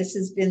mean, this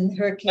has been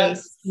her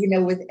case, you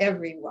know, with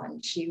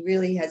everyone. She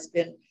really has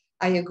been,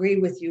 I agree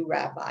with you,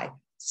 Rabbi.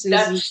 Susie,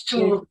 That's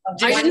too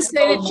I didn't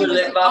say that she was difficult to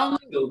live the up only,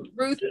 to.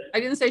 Ruth, I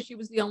didn't say she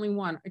was the only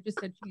one. I just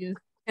said she is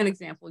an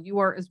example. You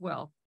are as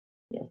well.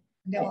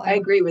 no, I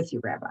agree with you,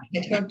 Rabbi. I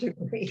don't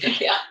agree.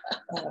 Yeah.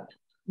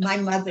 My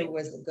mother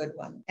was a good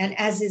one, and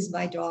as is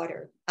my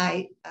daughter.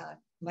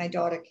 My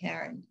daughter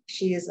Karen,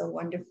 she is a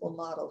wonderful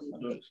model for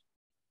me.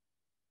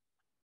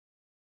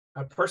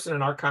 A person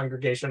in our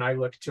congregation I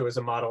look to as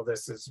a model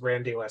this is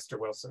Randy Lester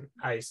Wilson.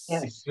 Yes.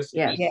 Just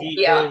Yes.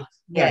 he Yeah. is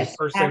Yes, a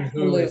person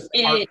who is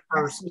absolutely. heart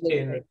first in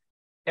Absolutely.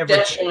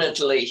 everything.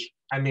 Definitely.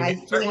 I mean, I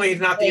certainly think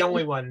he's not the that-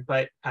 only one,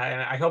 but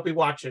I hope he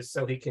watches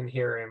so he can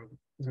hear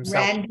himself.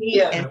 Randy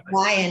Yeah. and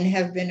Ryan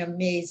have been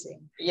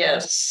amazing.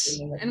 Yes.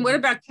 And what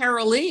about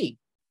Carol Lee?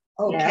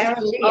 Oh, Yes.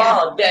 Carol Lee.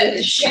 Oh,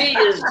 that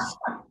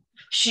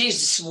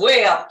she's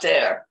way up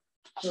there.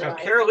 Now,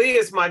 Carol Lee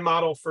is my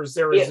model for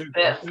Zarazu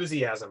Yeah.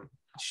 enthusiasm.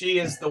 She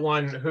is the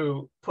one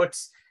who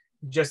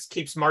just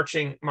keeps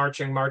marching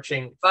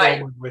Right.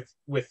 forward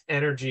with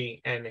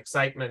energy and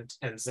excitement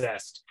and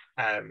zest.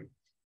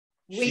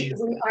 We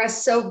are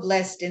so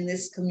blessed in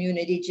this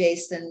community,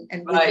 Jason,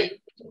 and with,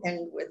 Right.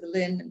 and with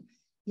Lynn,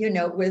 you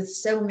know, with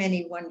so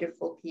many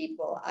wonderful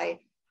people.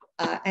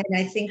 And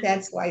I think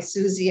that's why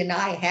Susie and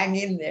I hang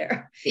in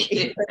there.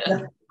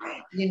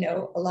 You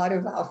know, a lot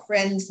of our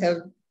friends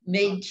have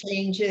made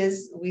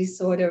changes. We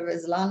sort of,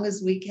 as long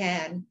as we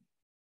can,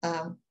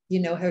 you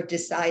know, have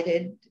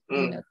decided,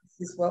 you know,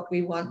 this is what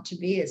we want to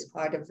be as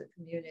part of the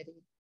community.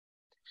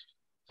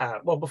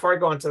 Well, before I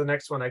go on to the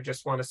next one, I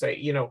just want to say,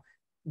 you know,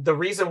 the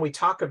reason we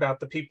talk about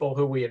the people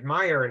who we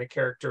admire in a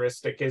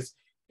characteristic is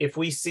if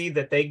we see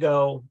that they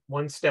go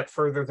one step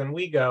further than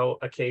we go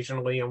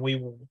occasionally, and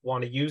we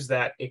want to use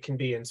that, it can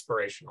be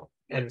inspirational.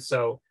 And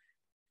so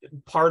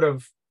part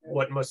of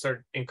what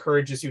Mussar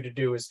encourages you to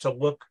do is to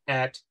look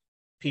at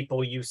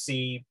people you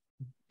see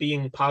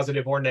being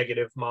positive or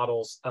negative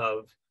models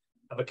of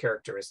a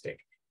characteristic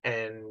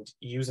and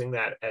using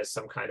that as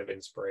some kind of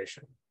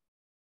inspiration.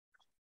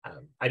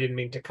 I didn't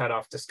mean to cut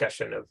off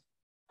discussion of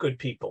good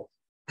people.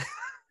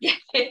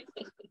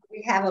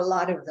 We have a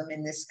lot of them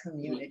in this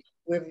community.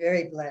 We're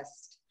very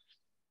blessed.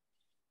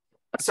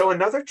 So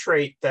another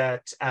trait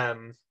that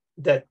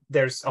that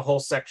there's a whole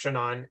section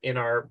on in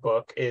our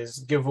book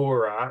is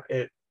gevura.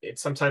 It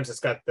sometimes it's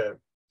got the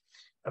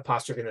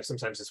apostrophe in there,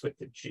 sometimes it's with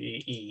the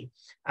GE.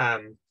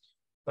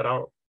 But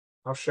I'll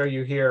show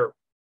you here.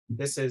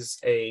 This is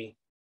a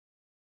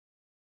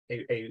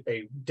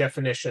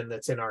definition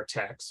that's in our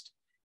text.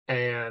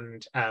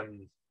 And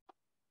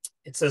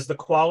it says the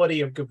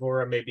quality of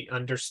gevura may be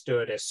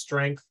understood as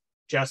strength,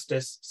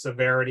 justice,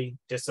 severity,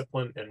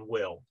 discipline, and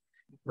will.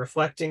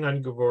 Reflecting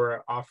on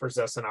gevura offers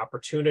us an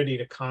opportunity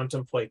to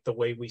contemplate the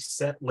way we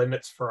set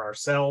limits for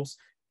ourselves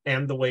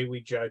and the way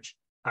we judge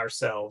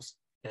ourselves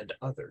and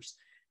others.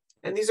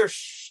 And these are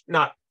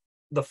not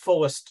the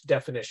fullest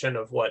definition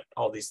of what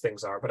all these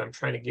things are, but I'm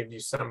trying to give you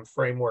some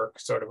framework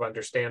sort of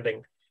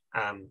understanding.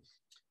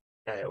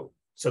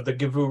 So the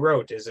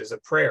Gevurot is a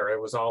prayer.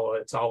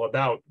 It's all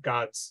about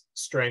God's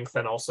strength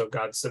and also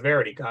God's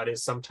severity. God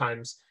is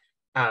sometimes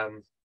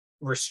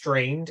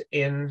restrained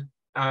in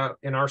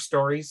our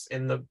stories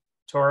in the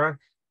Torah,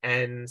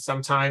 and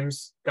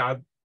sometimes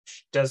God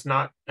does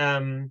not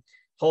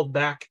hold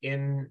back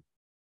in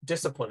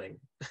disciplining.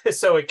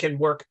 So it can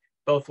work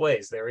both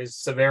ways. There is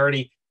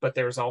severity, but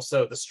there's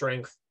also the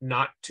strength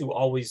not to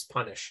always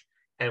punish.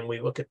 And we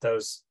look at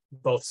those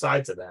both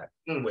sides of that.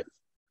 And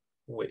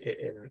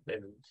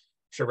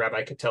sure,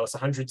 Rabbi could tell us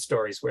 100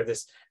 stories where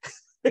this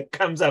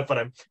comes up, but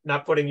I'm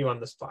not putting you on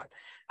the spot.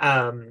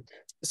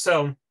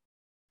 So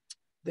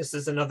this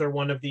is another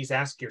one of these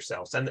ask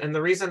yourselves. And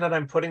the reason that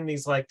I'm putting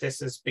these like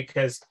this is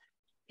because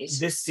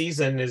this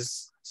season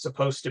is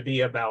supposed to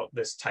be about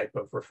this type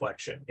of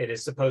reflection. It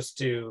is supposed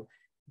to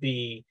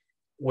be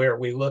where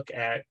we look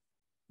at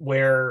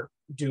where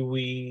do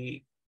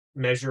we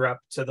measure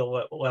up to the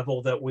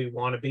level that we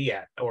want to be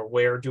at, or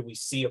where do we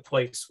see a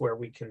place where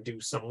we can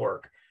do some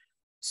work.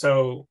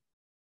 So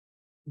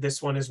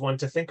this one is one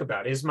to think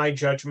about. Is my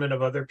judgment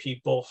of other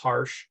people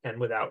harsh and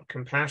without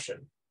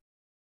compassion?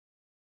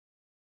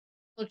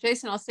 Well,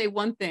 Jason, I'll say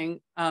one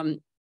thing,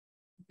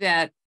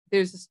 that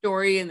there's a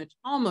story in the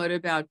Talmud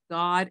about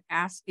God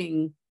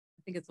asking,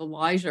 I think it's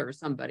Elijah or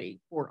somebody,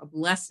 for a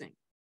blessing.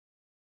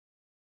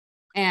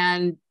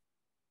 And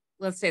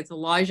let's say it's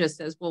Elijah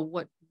says, well,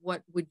 what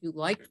would you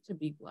like to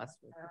be blessed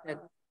with? He said,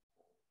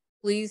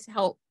 please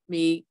help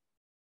me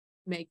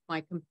make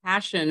my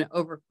compassion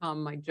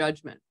overcome my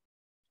judgment.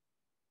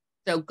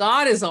 So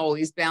God is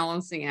always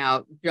balancing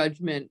out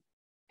judgment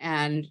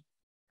and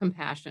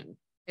compassion.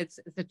 It's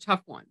a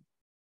tough one.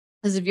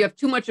 Because if you have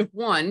too much of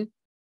one,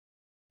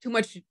 too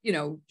much,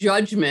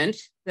 judgment,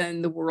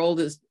 then the world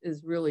is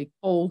really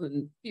cold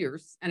and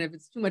fierce. And if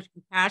it's too much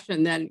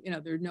compassion, then,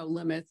 there's no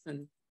limits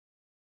and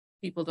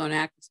people don't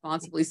act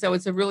responsibly. So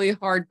it's a really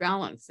hard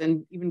balance,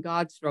 and even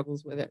God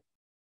struggles with it.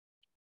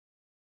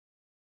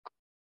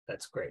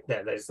 That's great.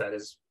 That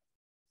is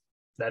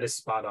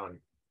spot on.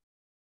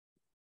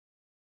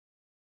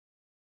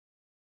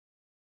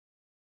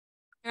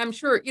 And I'm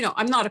sure,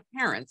 I'm not a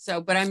parent,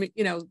 but I'm,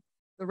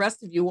 the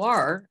rest of you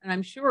are, and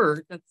I'm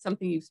sure that's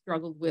something you've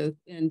struggled with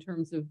in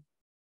terms of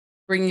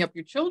bringing up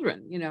your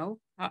children.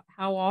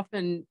 How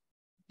often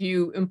do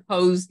you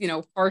impose,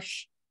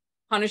 harsh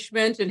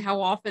punishment, and how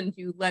often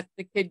do you let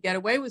the kid get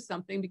away with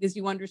something because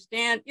you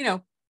understand,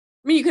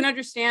 you can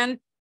understand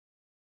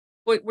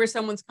where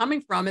someone's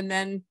coming from and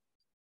then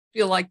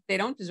feel like they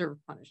don't deserve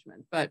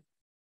punishment. But,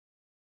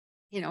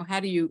 how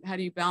do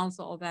you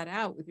balance all that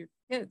out with your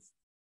kids?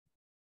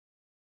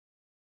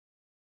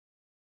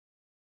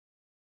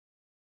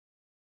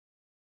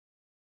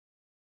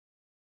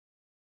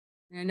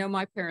 And I know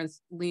my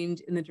parents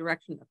leaned in the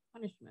direction of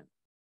punishment.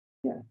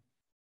 Yeah.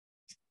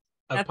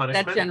 That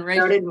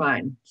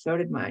generation. So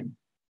did mine.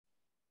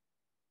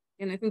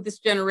 And I think this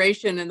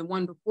generation and the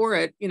one before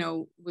it,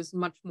 was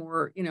much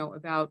more,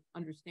 about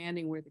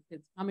understanding where the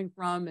kid's coming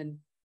from and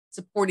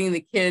supporting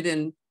the kid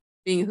and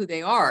being who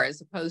they are,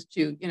 as opposed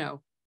to, you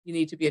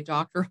need to be a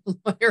doctor, a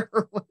lawyer,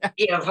 or whatever.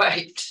 Yeah,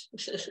 right.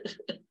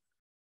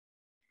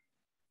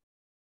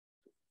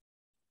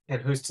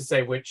 And who's to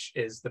say which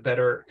is the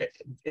better?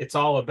 It's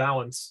all a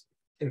balance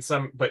in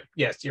some, but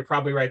yes, you're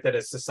probably right that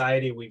as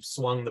society, we've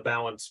swung the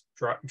balance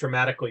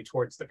dramatically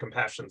towards the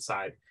compassion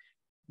side.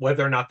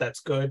 Whether or not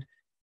that's good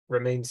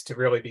remains to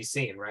really be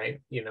seen,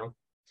 right?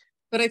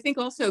 But I think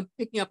also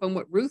picking up on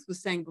what Ruth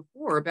was saying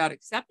before about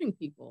accepting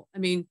people.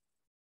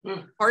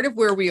 Part of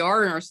where we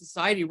are in our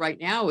society right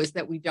now is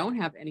that we don't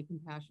have any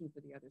compassion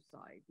for the other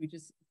side. We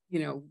just,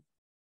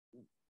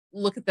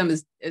 look at them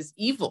as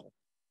evil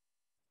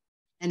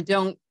and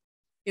don't,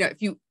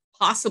 if you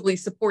possibly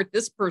support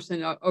this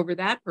person over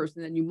that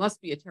person, then you must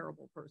be a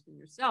terrible person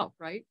yourself,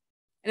 right?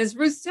 And as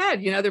Ruth said,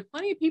 there are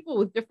plenty of people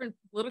with different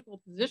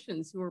political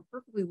positions who are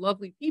perfectly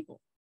lovely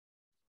people.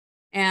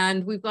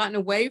 And we've gotten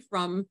away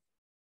from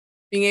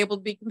being able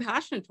to be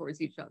compassionate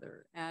towards each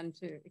other and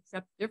to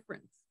accept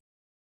difference.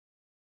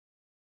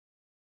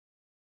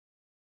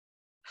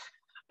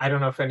 I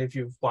don't know if any of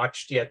you've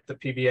watched yet the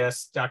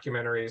PBS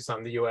documentaries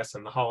on the US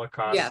and the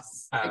Holocaust.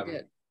 Yes, I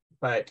did.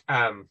 But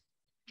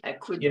I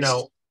couldn't.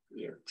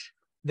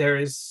 There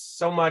is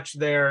so much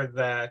there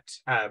that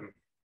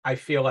I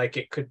feel like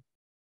it could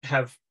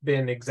have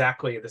been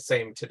exactly the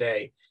same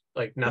today.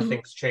 Like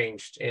nothing's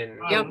changed in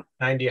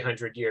 90,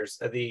 100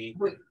 years. We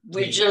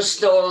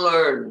just don't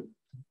learn.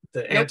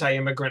 The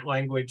anti-immigrant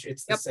language,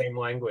 it's the same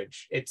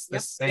language. It's the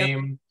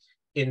same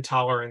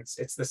intolerance.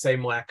 It's the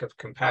same lack of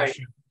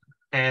compassion.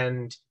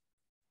 And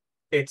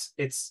it's,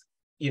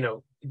 you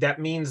know, that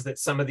means that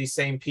some of these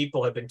same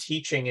people have been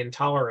teaching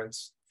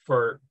intolerance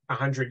for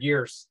 100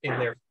 years in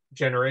their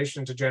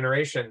generation to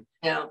generation,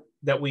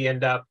 that we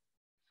end up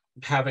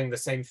having the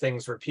same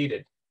things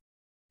repeated.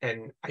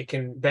 And I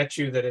can bet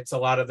you that it's a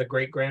lot of the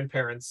great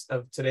grandparents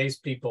of today's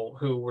people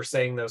who were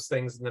saying those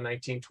things in the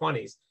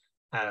 1920s.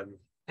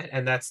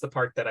 And that's the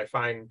part that I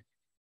find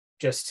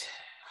just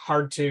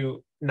hard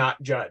to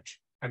not judge.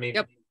 I mean,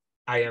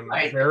 I am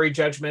very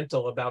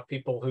judgmental about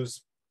people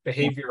whose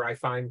behavior I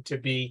find to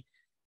be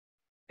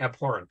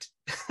abhorrent.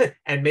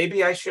 And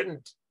maybe I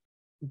shouldn't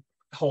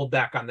hold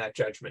back on that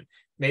judgment.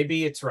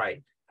 Maybe it's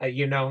right.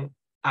 You know,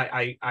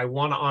 I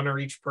want to honor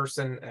each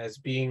person as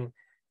being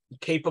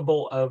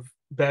capable of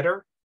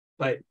better,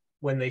 but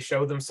when they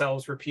show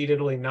themselves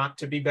repeatedly not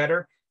to be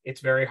better,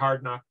 it's very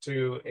hard not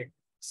to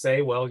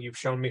say, well, you've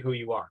shown me who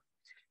you are.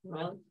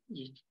 Well,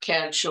 you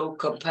can't show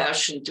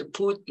compassion to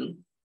Putin.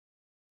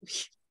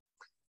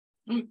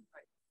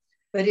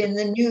 But in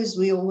the news,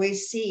 we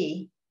always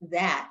see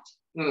that,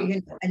 you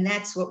know, and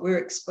that's what we're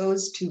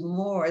exposed to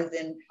more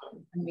than,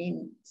 I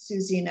mean,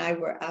 Susie and I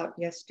were out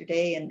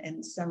yesterday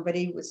and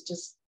somebody was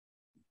just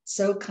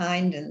so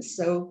kind and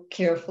so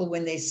careful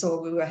when they saw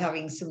we were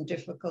having some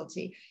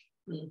difficulty.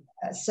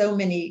 So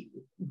many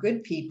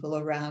good people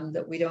around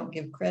that we don't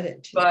give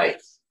credit to.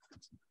 Right.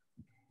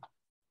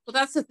 Well,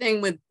 that's the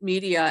thing with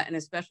media, and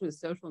especially with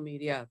social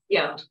media.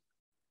 Yeah.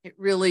 It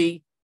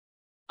really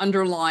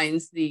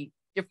underlines the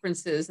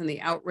differences and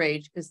the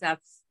outrage, because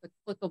that's the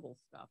clickable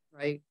stuff,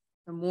 right?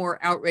 The more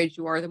outraged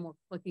you are, the more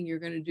clicking you're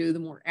going to do, the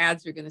more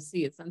ads you're going to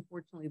see. It's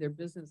unfortunately their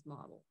business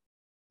model.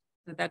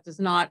 That does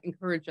not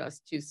encourage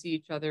us to see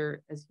each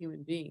other as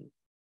human beings.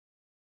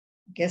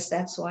 I guess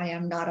that's why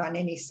I'm not on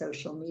any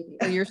social media.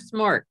 So you're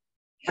smart.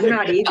 I'm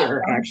not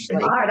either,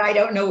 actually. I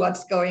don't know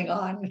what's going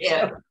on.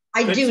 Yeah. So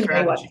I Good do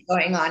strategy. know what's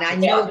going on. I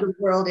know the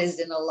world is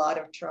in a lot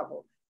of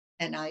trouble.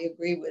 And I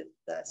agree with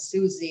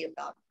Susie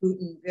about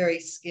Putin, very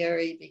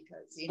scary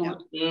because, you know,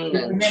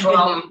 and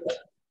Trump.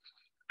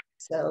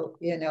 So,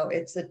 you know,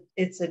 it's a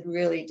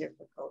really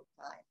difficult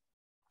time.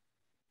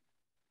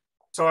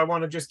 So I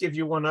want to just give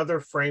you one other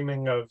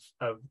framing of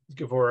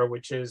Gevura,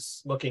 which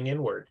is looking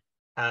inward.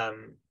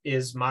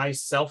 Is my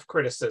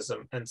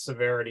self-criticism and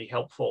severity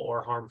helpful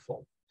or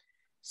harmful?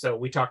 So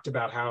we talked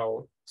about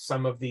how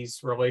some of these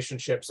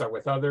relationships are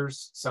with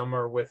others, some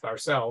are with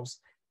ourselves.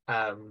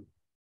 The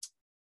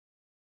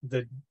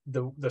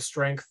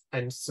strength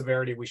and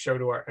severity we show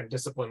to our, and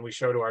discipline we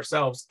show to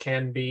ourselves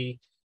can be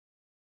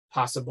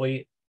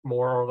possibly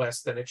more or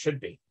less than it should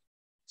be.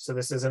 So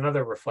this is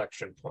another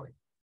reflection point.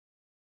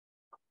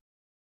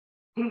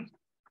 I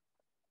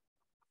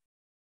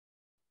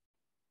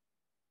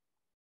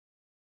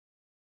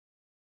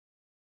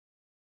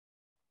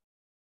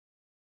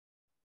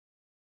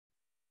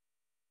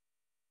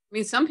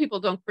mean, some people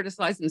don't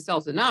criticize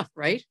themselves enough,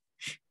 right?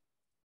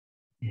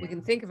 We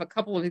can think of a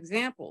couple of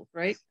examples,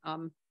 right?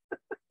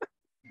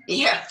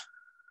 Yeah.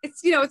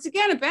 It's, you know, it's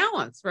again a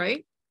balance,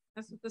 right?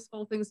 That's what this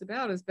whole thing's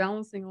about, is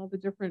balancing all the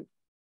different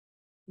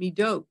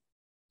midot.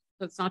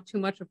 So it's not too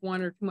much of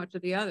one or too much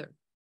of the other.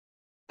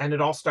 And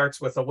it all starts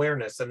with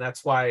awareness. And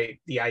that's why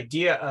the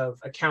idea of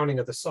accounting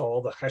of the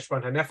soul, the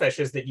cheshbon hanefesh,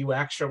 is that you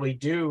actually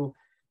do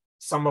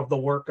some of the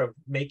work of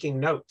making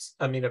notes.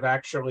 I mean, of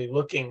actually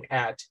looking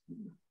at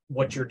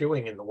what you're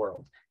doing in the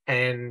world.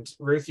 And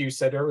Ruth, you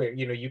said earlier,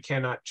 you know, you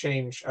cannot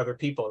change other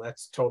people.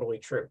 That's totally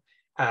true.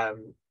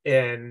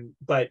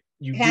 But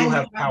you do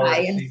have power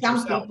to and some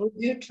yourself. people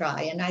do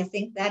try, and I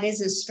think that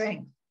is a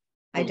strength.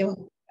 I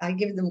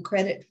give them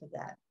credit for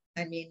that.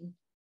 I mean,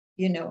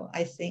 you know,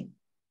 I think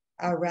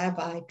our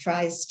rabbi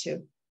tries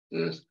to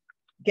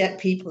get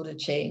people to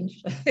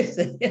change.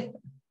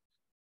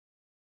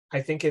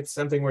 I think it's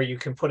something where you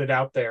can put it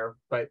out there,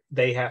 but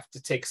they have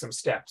to take some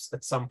steps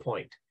at some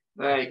point.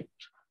 Right.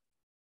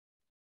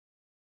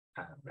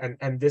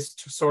 And this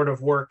sort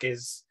of work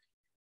is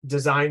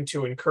designed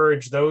to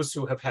encourage those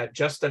who have had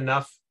just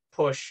enough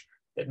push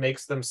that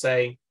makes them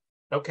say,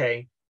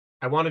 okay,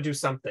 I want to do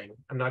something.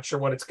 I'm not sure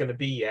what it's going to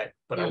be yet,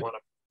 but I want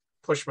to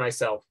push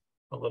myself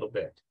a little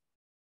bit.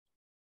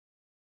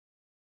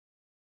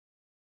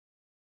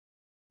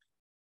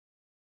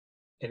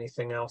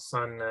 Anything else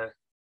on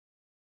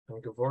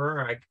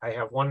Gevura? I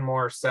have one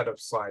more set of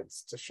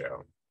slides to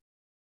show.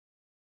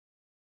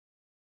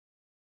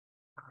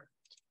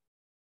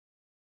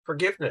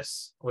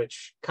 Forgiveness,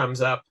 which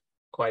comes up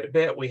quite a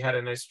bit. We had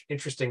an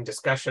interesting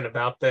discussion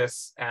about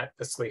this at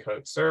the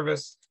Slichot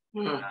service.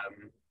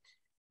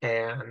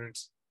 And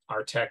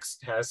our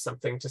text has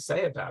something to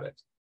say about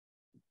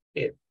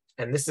it.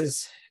 And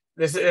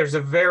there's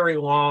a very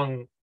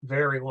long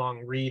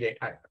reading,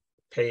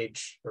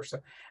 page or so,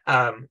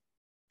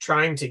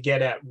 trying to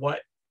get at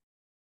what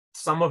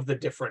some of the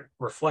different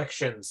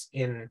reflections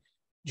in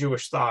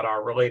Jewish thought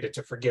are related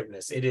to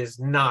forgiveness. It is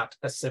not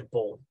a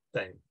simple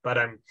thing, but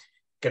I'm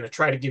going to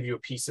try to give you a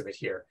piece of it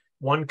here.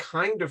 One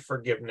kind of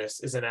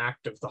forgiveness is an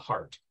act of the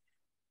heart.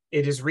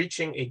 It is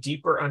reaching a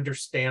deeper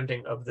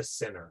understanding of the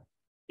sinner.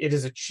 It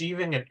is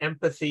achieving an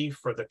empathy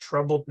for the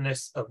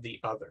troubledness of the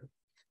other.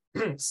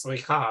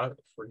 Slicha,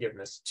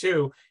 forgiveness,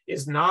 too,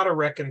 is not a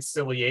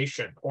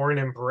reconciliation or an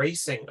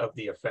embracing of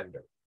the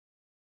offender.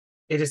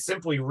 It is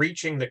simply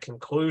reaching the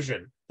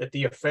conclusion that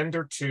the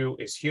offender, too,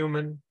 is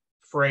human,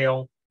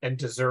 frail, and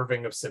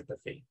deserving of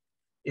sympathy.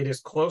 It is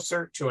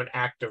closer to an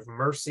act of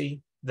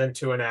mercy than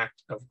to an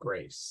act of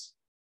grace.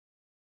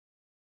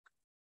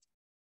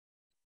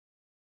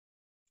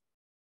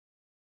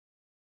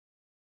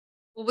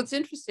 Well, what's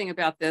interesting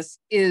about this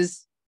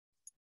is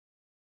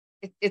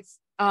it's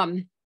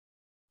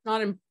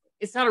not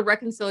a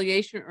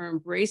reconciliation or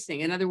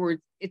embracing. In other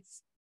words,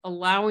 it's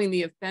allowing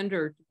the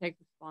offender to take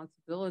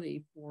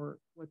responsibility for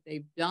what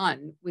they've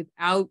done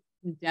without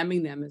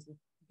condemning them as a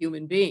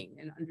human being,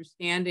 and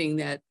understanding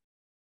that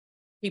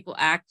people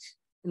act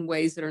in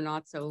ways that are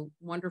not so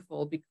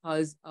wonderful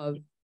because of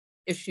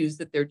issues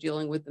that they're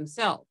dealing with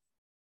themselves.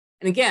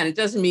 And again, it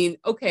doesn't mean,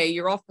 okay,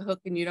 you're off the hook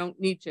and you don't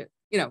need to,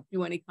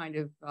 do any kind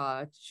of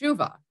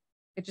teshuva.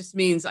 It just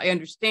means I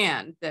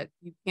understand that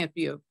you can't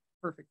be a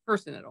perfect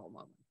person at all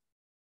moments.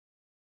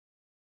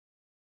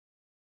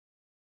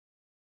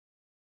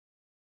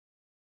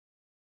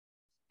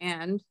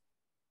 And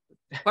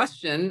the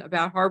question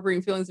about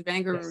harboring feelings of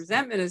anger and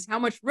resentment is how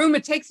much room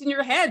it takes in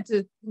your head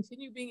to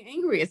continue being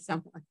angry at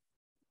someone.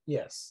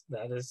 Yes,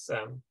 that is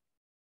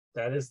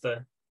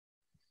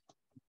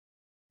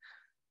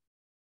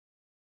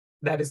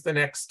the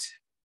next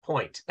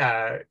point.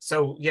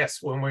 So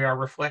yes, when we are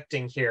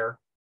reflecting here,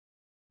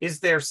 is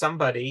there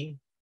somebody,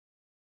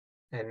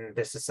 and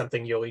this is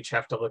something you'll each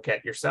have to look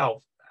at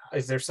yourself,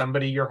 is there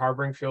somebody you're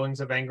harboring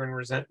feelings of anger and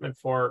resentment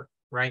for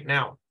right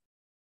now?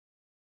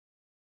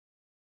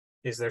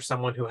 Is there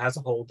someone who has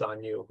a hold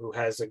on you, who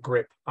has a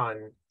grip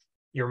on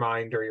your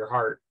mind or your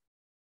heart?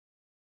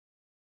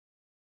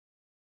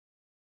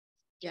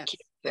 Yes.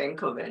 Can't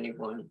think of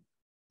anyone.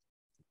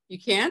 You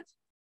can't?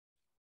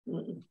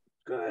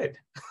 Good.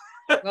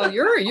 Well,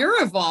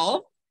 you're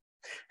evolved.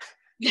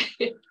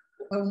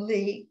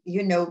 Only,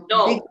 big No,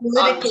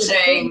 political I'm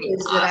saying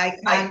changes that I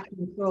can't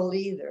control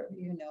either,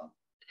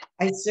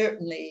 I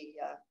certainly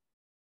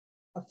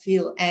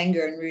feel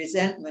anger and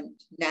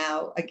resentment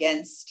now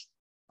against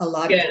a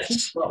lot of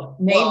people,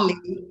 mainly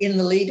in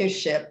the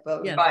leadership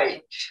of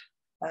right.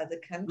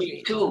 The country.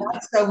 Me too.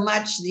 Not so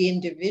much the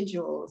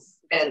individuals.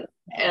 And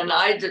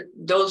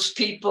those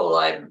people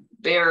I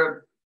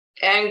bear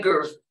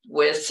anger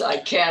with, I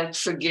can't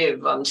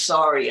forgive. I'm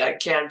sorry. I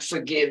can't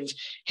forgive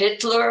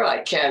Hitler. I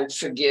can't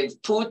forgive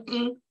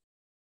Putin.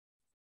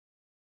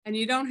 And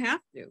you don't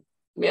have to.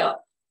 Yeah.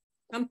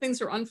 Some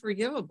things are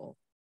unforgivable.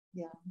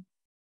 Yeah.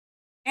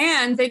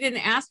 And they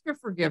didn't ask for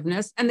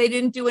forgiveness, and they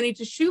didn't do any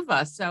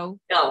teshuva. So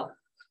no.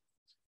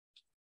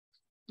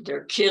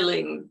 They're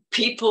killing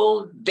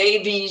people,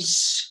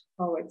 babies.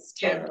 Oh, it's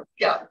terrible.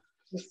 Yeah.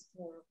 It's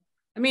terrible.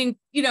 I mean,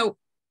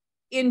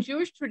 in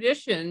Jewish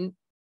tradition,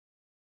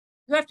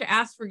 you have to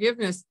ask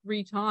forgiveness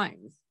 3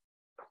 times.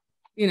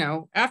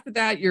 After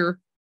that, you're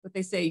what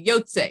they say,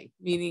 yotze,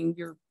 meaning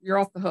you're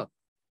off the hook.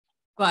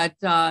 But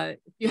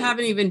if you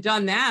haven't even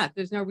done that,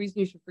 there's no reason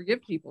you should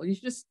forgive people. You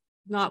should just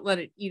not let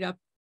it eat up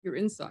your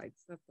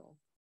insides. That's all.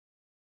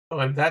 Oh,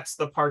 and that's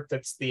the part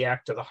that's the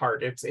act of the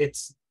heart.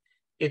 It's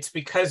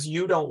because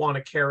you don't want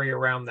to carry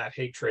around that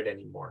hatred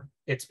anymore.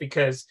 It's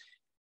because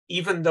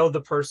even though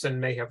the person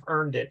may have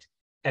earned it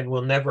and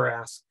will never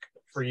ask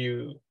for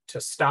you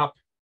to stop,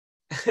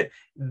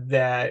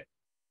 that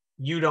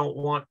you don't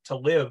want to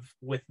live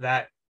with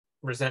that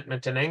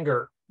resentment and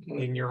anger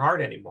in your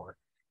heart anymore.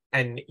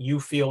 And you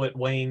feel it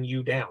weighing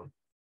you down.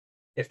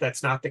 If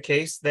that's not the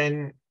case,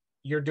 then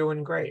you're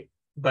doing great.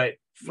 But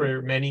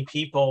for many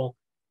people,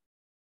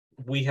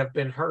 we have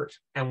been hurt,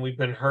 and we've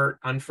been hurt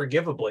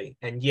unforgivably.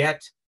 And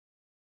yet,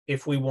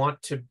 if we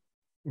want to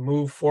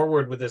move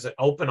forward with as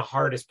open a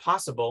heart as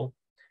possible,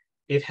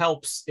 it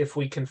helps if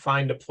we can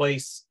find a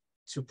place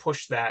to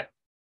push that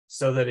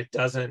so that it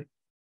doesn't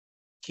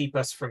keep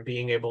us from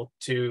being able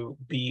to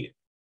be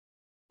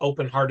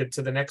open-hearted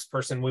to the next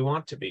person we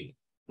want to be,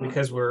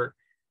 because we're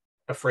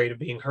afraid of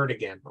being hurt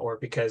again, or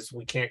because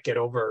we can't get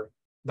over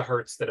the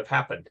hurts that have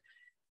happened.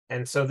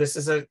 And so this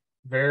is a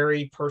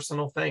very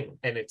personal thing,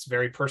 and it's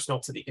very personal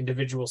to the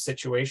individual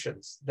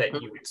situations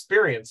that you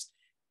experienced,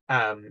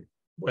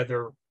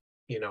 whether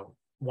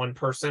one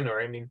person,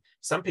 or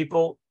some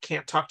people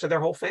can't talk to their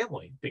whole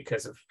family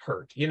because of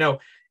hurt.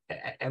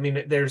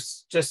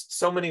 There's just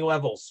so many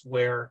levels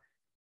where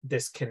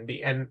this can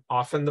be, and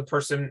often the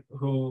person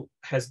who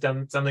has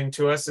done something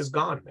to us is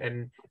gone,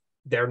 and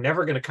they're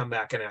never going to come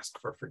back and ask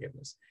for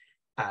forgiveness.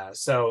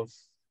 So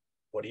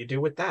what do you do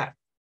with that?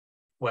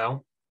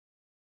 Well,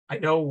 I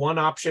know one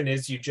option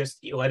is you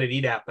just let it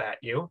eat up at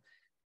you,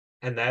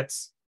 and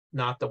that's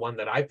not the one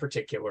that I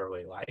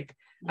particularly like.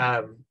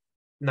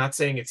 Not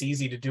saying it's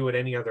easy to do it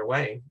any other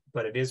way,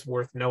 but it is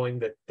worth knowing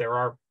that there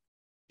are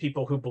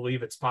people who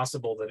believe it's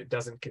possible that it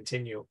doesn't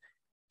continue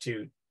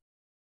to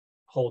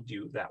hold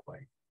you that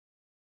way.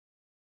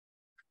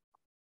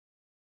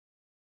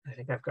 I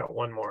think I've got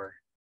one more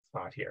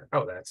thought here.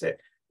 Oh, that's it.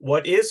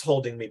 What is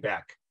holding me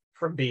back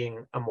from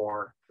being a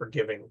more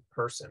forgiving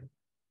person?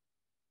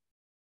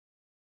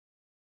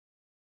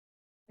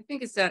 I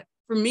think it's that,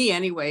 for me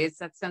anyway, it's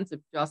that sense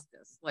of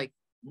justice. Like,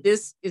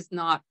 this is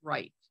not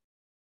right.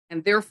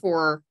 And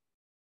therefore,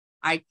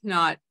 I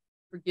cannot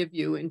forgive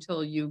you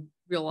until you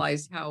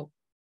realize how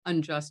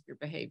unjust you're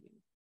behaving.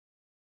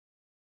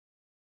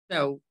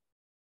 So,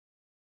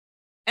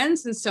 and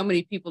since so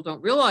many people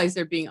don't realize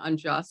they're being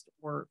unjust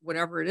or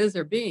whatever it is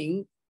they're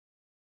being,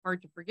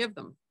 hard to forgive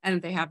them.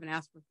 And they haven't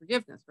asked for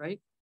forgiveness, right?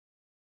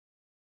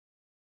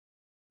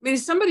 I mean,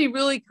 if somebody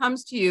really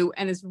comes to you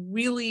and is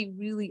really,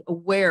 really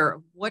aware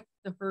of what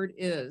the hurt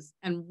is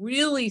and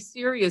really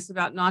serious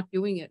about not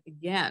doing it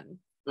again,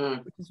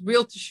 which is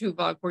real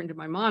teshuva according to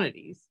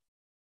Maimonides,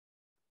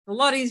 it's a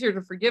lot easier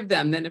to forgive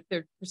them than if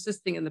they're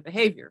persisting in the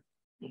behavior.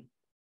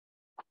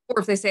 Or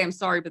if they say, I'm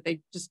sorry, but they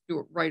just do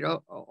it right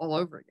all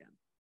over again.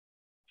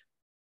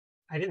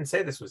 I didn't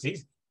say this was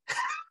easy.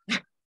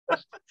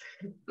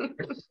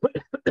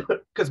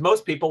 Because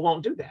most people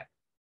won't do that.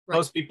 Right.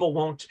 Most people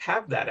won't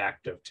have that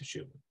act of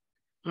teshuva.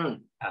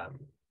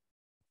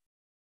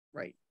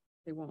 Right.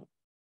 They won't.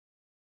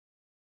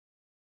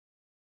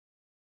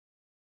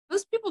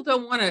 Most people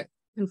don't want to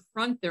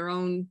confront their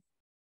own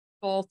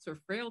faults or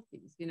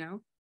frailties, you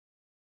know?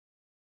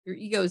 Your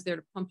ego is there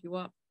to pump you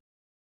up.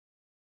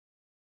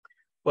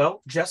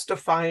 Well,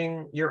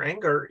 justifying your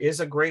anger is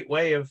a great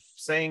way of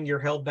saying you're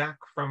held back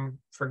from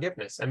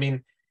forgiveness. I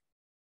mean,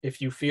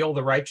 if you feel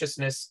the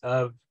righteousness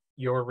of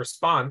your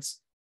response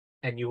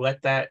and you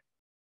let that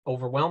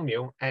overwhelm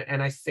you,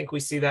 and I think we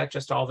see that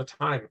just all the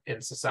time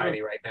in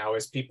society right now,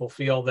 is people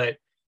feel that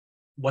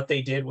what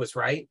they did was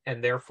right,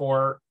 and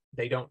therefore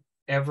they don't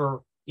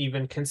ever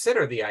even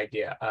consider the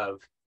idea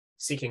of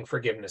seeking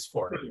forgiveness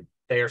for it.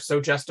 They are so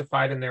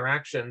justified in their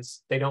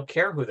actions, they don't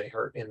care who they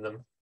hurt in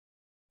them.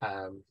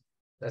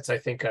 That's, I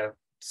think,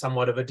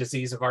 somewhat of a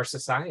disease of our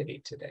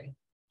society today.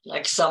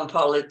 Like some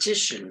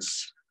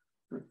politicians.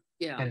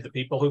 Yeah. And the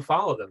people who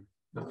follow them,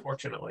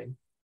 unfortunately.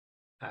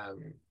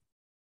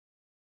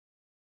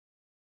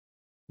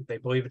 They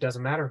believe it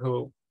doesn't matter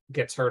who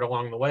gets hurt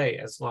along the way,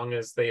 as long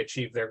as they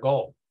achieve their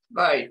goal.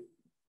 Right.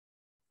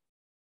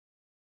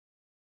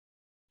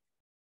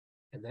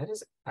 And that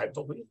is, I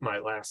believe, my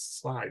last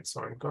slide.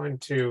 So I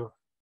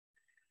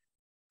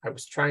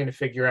was trying to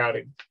figure out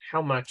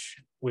how much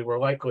we were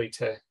likely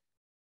to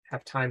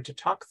have time to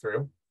talk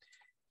through.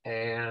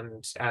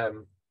 And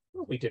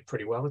we did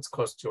pretty well. It's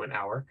close to an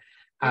hour.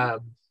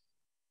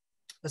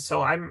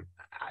 So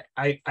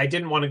I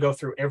didn't want to go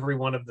through every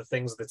one of the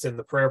things that's in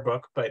the prayer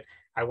book, but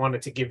I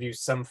wanted to give you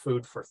some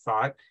food for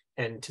thought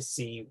and to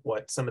see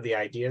what some of the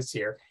ideas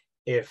here.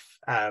 If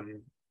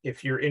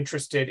you're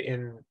interested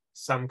in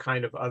some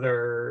kind of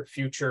other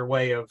future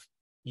way of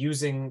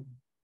using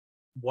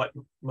what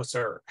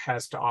Mussar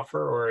has to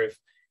offer, or if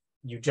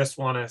you just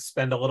want to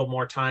spend a little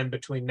more time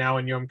between now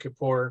and Yom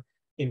Kippur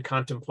in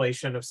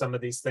contemplation of some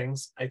of these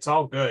things, it's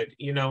all good.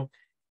 You know,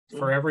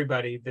 for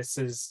everybody, this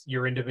is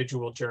your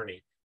individual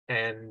journey.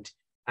 And,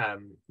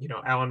 you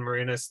know, Alan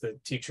Marinas, the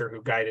teacher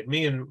who guided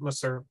me in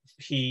Mussar,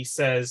 he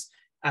says,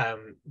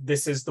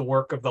 this is the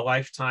work of the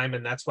lifetime,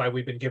 and that's why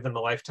we've been given the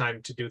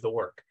lifetime to do the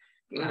work.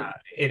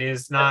 It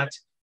is not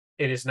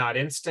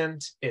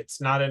instant.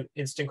 It's not an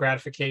instant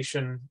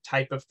gratification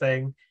type of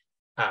thing.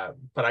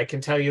 But I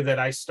can tell you that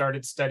I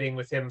started studying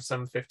with him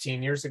some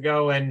 15 years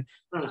ago, and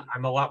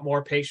I'm a lot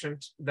more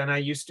patient than I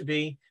used to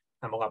be.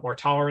 I'm a lot more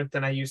tolerant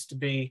than I used to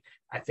be.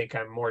 I think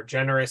I'm more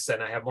generous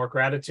and I have more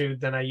gratitude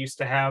than I used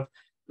to have.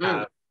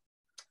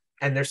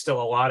 And there's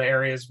still a lot of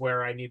areas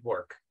where I need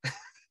work.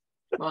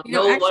 Well,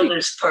 no one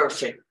is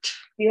perfect.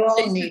 We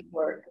all need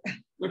work.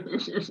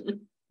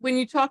 When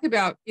you talk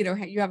about, you know,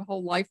 you have a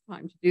whole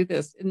lifetime to do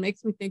this, it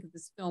makes me think of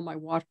this film I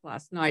watched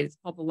last night. It's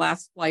called The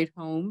Last Flight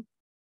Home.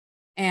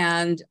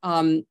 And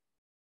I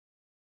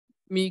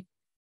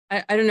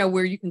don't know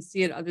where you can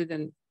see it other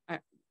than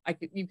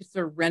you could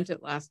sort of rent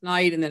it last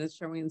night, and then it's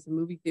showing in some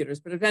movie theaters,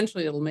 but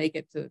eventually it'll make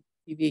it to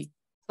TV.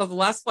 So The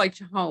Last Flight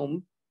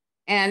Home.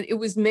 And it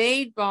was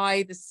made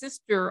by the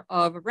sister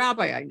of a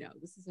rabbi I know.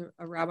 This is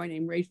a rabbi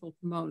named Rachel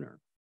Timoner.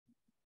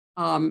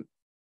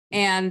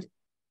 And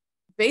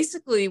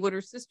basically what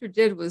her sister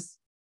did was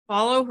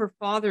follow her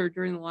father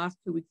during the last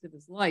 2 weeks of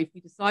his life.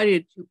 He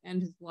decided to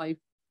end his life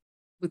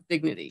with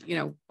dignity, you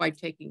know, by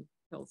taking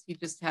pills. He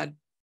just had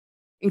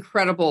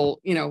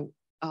incredible, you know,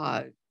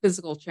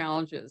 physical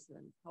challenges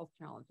and health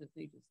challenges.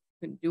 He just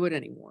couldn't do it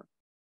anymore.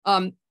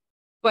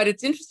 But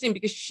it's interesting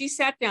because she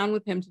sat down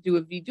with him to do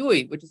a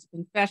vidui, which is a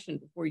confession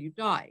before you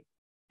die,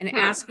 and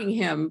asking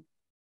him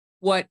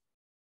what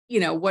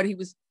he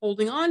was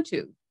holding on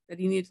to that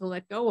he needed to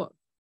let go of.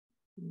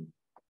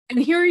 And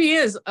here he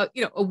is,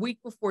 you know, a week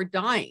before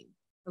dying.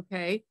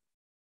 Okay.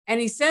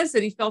 And he says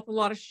that he felt a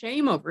lot of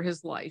shame over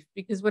his life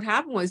because what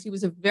happened was he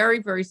was a very,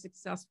 very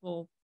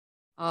successful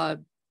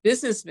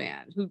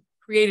businessman who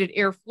created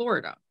Air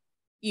Florida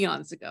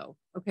eons ago.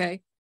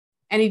 Okay.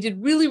 And he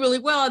did really, really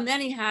well. And then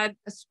he had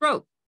a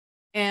stroke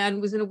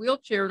and was in a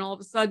wheelchair. And all of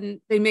a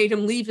sudden they made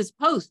him leave his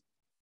post.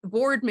 The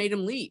board made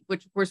him leave,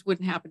 which of course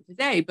wouldn't happen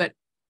today.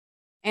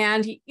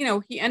 And he,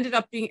 he ended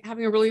up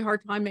having a really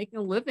hard time making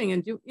a living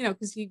and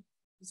because he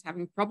was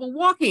having trouble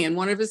walking and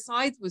one of his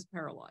sides was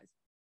paralyzed.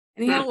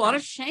 And he had a lot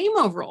of shame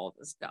over all of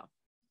this stuff.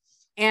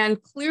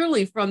 And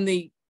clearly from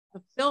the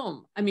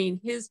film, I mean,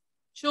 his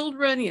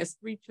children, he has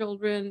 3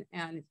 children,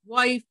 and his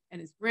wife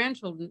and his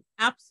grandchildren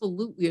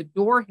absolutely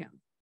adore him.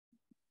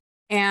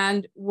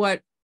 And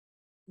what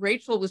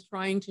Rachel was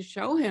trying to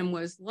show him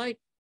was like,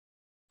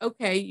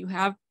 okay, you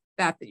have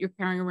that you're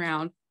carrying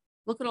around.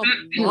 Look at all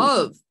the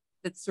love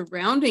that's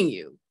surrounding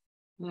you.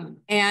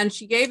 And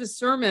she gave a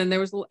sermon. There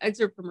was a little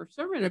excerpt from her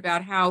sermon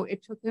about how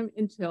it took him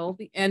until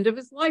the end of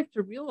his life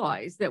to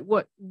realize that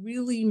what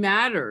really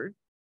mattered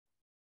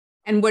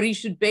and what he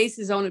should base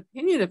his own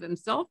opinion of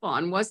himself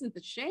on wasn't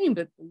the shame,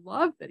 but the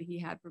love that he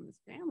had from his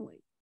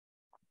family.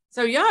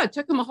 So yeah, it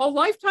took him a whole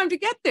lifetime to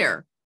get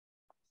there.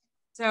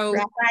 So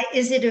Rabbi,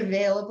 is it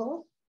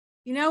available?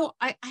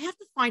 I have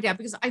to find out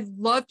because I'd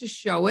love to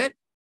show it.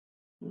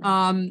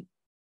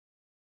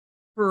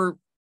 For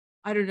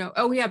I don't know.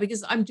 Oh yeah,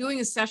 because I'm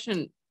doing a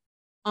session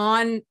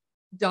on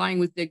dying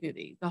with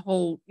dignity. The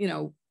whole,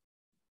 the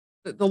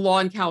law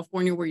in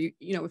California where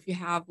if you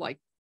have like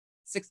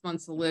 6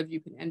 months to live, you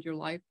can end your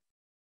life.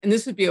 And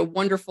this would be a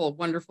wonderful,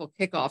 wonderful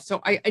kickoff.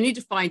 So I need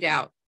to find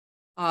out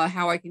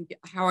how I can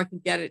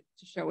get it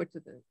to show it to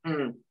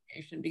the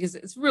nation because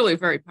it's really a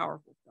very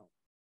powerful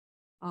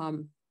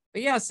film.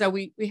 But yeah, so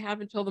we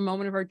have until the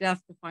moment of our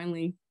death to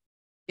finally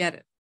get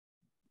it.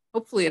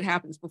 Hopefully it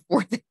happens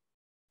before then.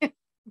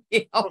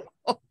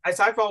 As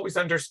I've always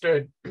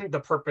understood, the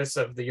purpose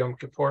of the Yom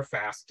Kippur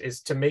fast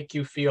is to make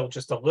you feel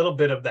just a little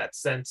bit of that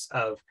sense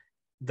of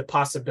the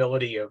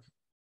possibility of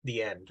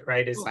the end,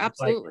 right?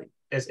 Absolutely.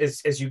 Like,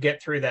 as you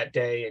get through that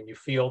day and you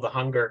feel the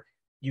hunger,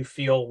 you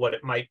feel what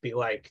it might be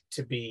like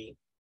to be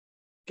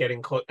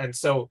getting close. And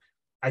so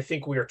I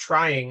think we are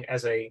trying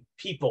as a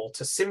people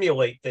to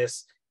simulate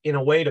this in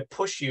a way to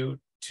push you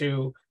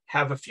to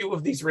have a few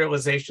of these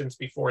realizations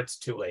before it's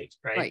too late,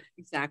 right? Right,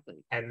 exactly.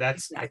 And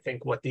that's, I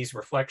think, what these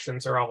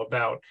reflections are all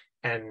about.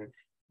 And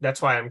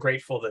that's why I'm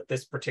grateful that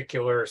this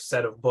particular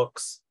set of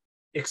books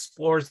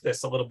explores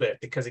this a little bit,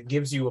 because it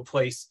gives you a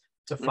place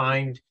to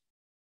find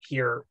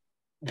here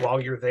while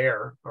you're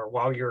there, or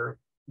while you're,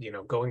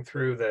 going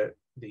through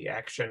the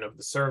action of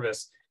the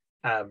service,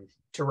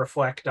 to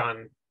reflect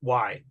on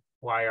why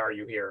are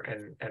you here,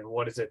 and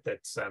what is it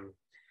that's,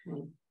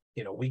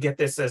 we get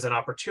this as an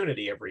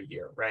opportunity every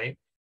year, right?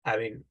 I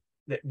mean,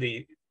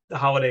 the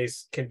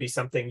holidays can be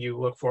something you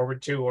look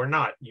forward to or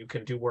not. You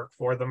can do work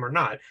for them or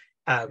not,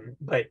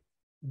 but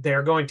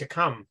they're going to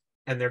come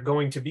and they're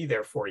going to be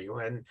there for you.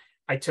 And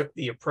I took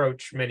the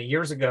approach many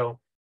years ago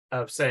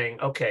of saying,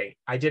 okay,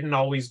 I didn't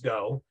always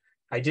go.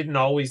 I didn't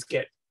always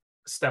get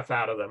stuff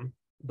out of them,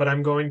 but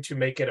I'm going to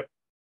make it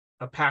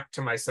a pact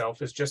to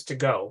myself is just to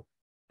go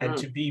and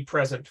to be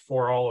present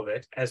for all of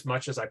it as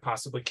much as I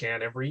possibly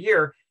can every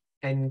year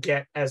and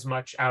get as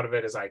much out of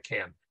it as I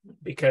can.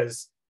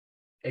 Because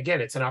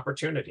again, it's an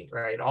opportunity,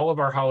 right? All of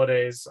our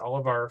holidays, all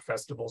of our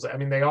festivals, I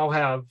mean, they all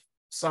have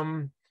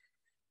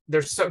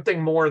there's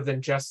something more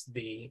than just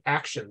the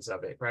actions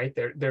of it, right?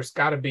 There's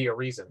got to be a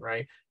reason,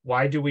 right?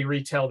 Why do we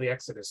retell the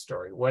Exodus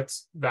story?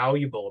 What's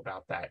valuable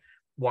about that?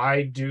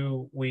 Why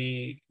do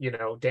we,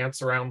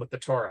 dance around with the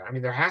Torah? I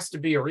mean, there has to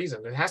be a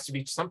reason. There has to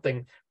be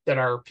something that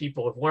our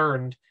people have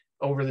learned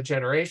over the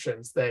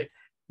generations, that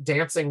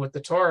dancing with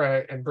the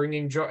Torah and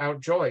bringing out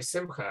joy,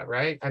 simcha,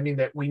 right? I mean,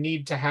 that we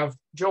need to have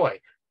joy.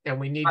 And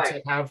we need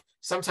to have,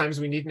 sometimes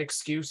we need an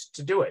excuse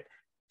to do it.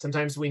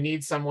 Sometimes we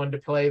need someone to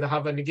play the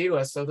Hava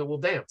Nagila so that we'll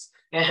dance.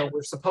 But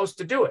we're supposed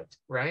to do it,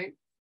 right?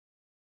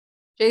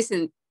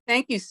 Jason,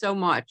 thank you so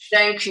much.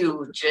 Thank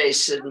you,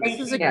 Jason. This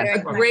was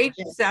a great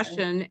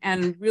session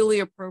and really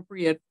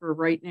appropriate for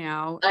right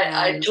now.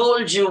 I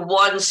told you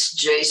once,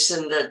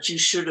 Jason, that you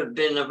should have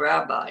been a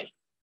rabbi.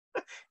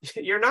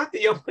 You're not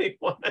the only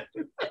one.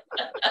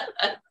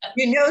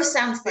 You know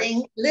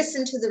something,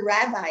 listen to the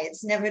rabbi.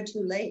 It's never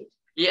too late.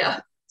 Yeah.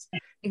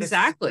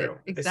 Exactly.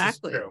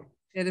 Exactly.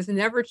 It is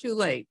never too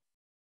late.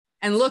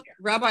 And look,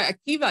 Rabbi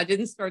Akiva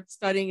didn't start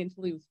studying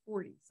until he was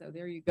 40. So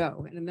there you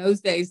go. And in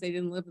those days, they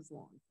didn't live as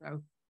long.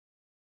 So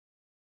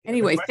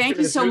anyway, thank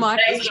you so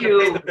much. Thank you.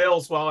 Pay the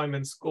bills while I'm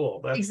in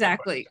school. That's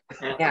exactly.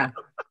 Yeah.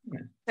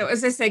 So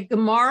as I say,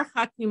 Gemar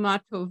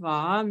Chatima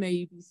Tova, may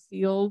you be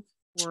sealed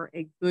for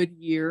a good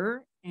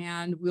year.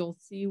 And we'll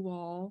see you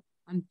all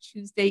on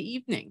Tuesday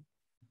evening.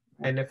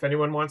 And if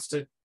anyone wants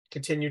to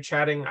continue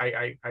chatting,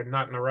 I'm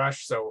not in a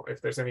rush. So if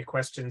there's any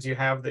questions you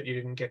have that you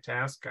didn't get to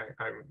ask,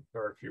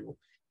 or if you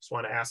just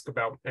want to ask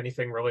about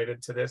anything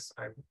related to this,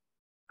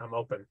 I'm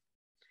open.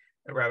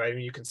 Rabbi,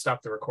 you can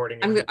stop the recording.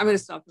 I'm going to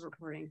stop the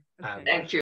recording. Okay. Thank you.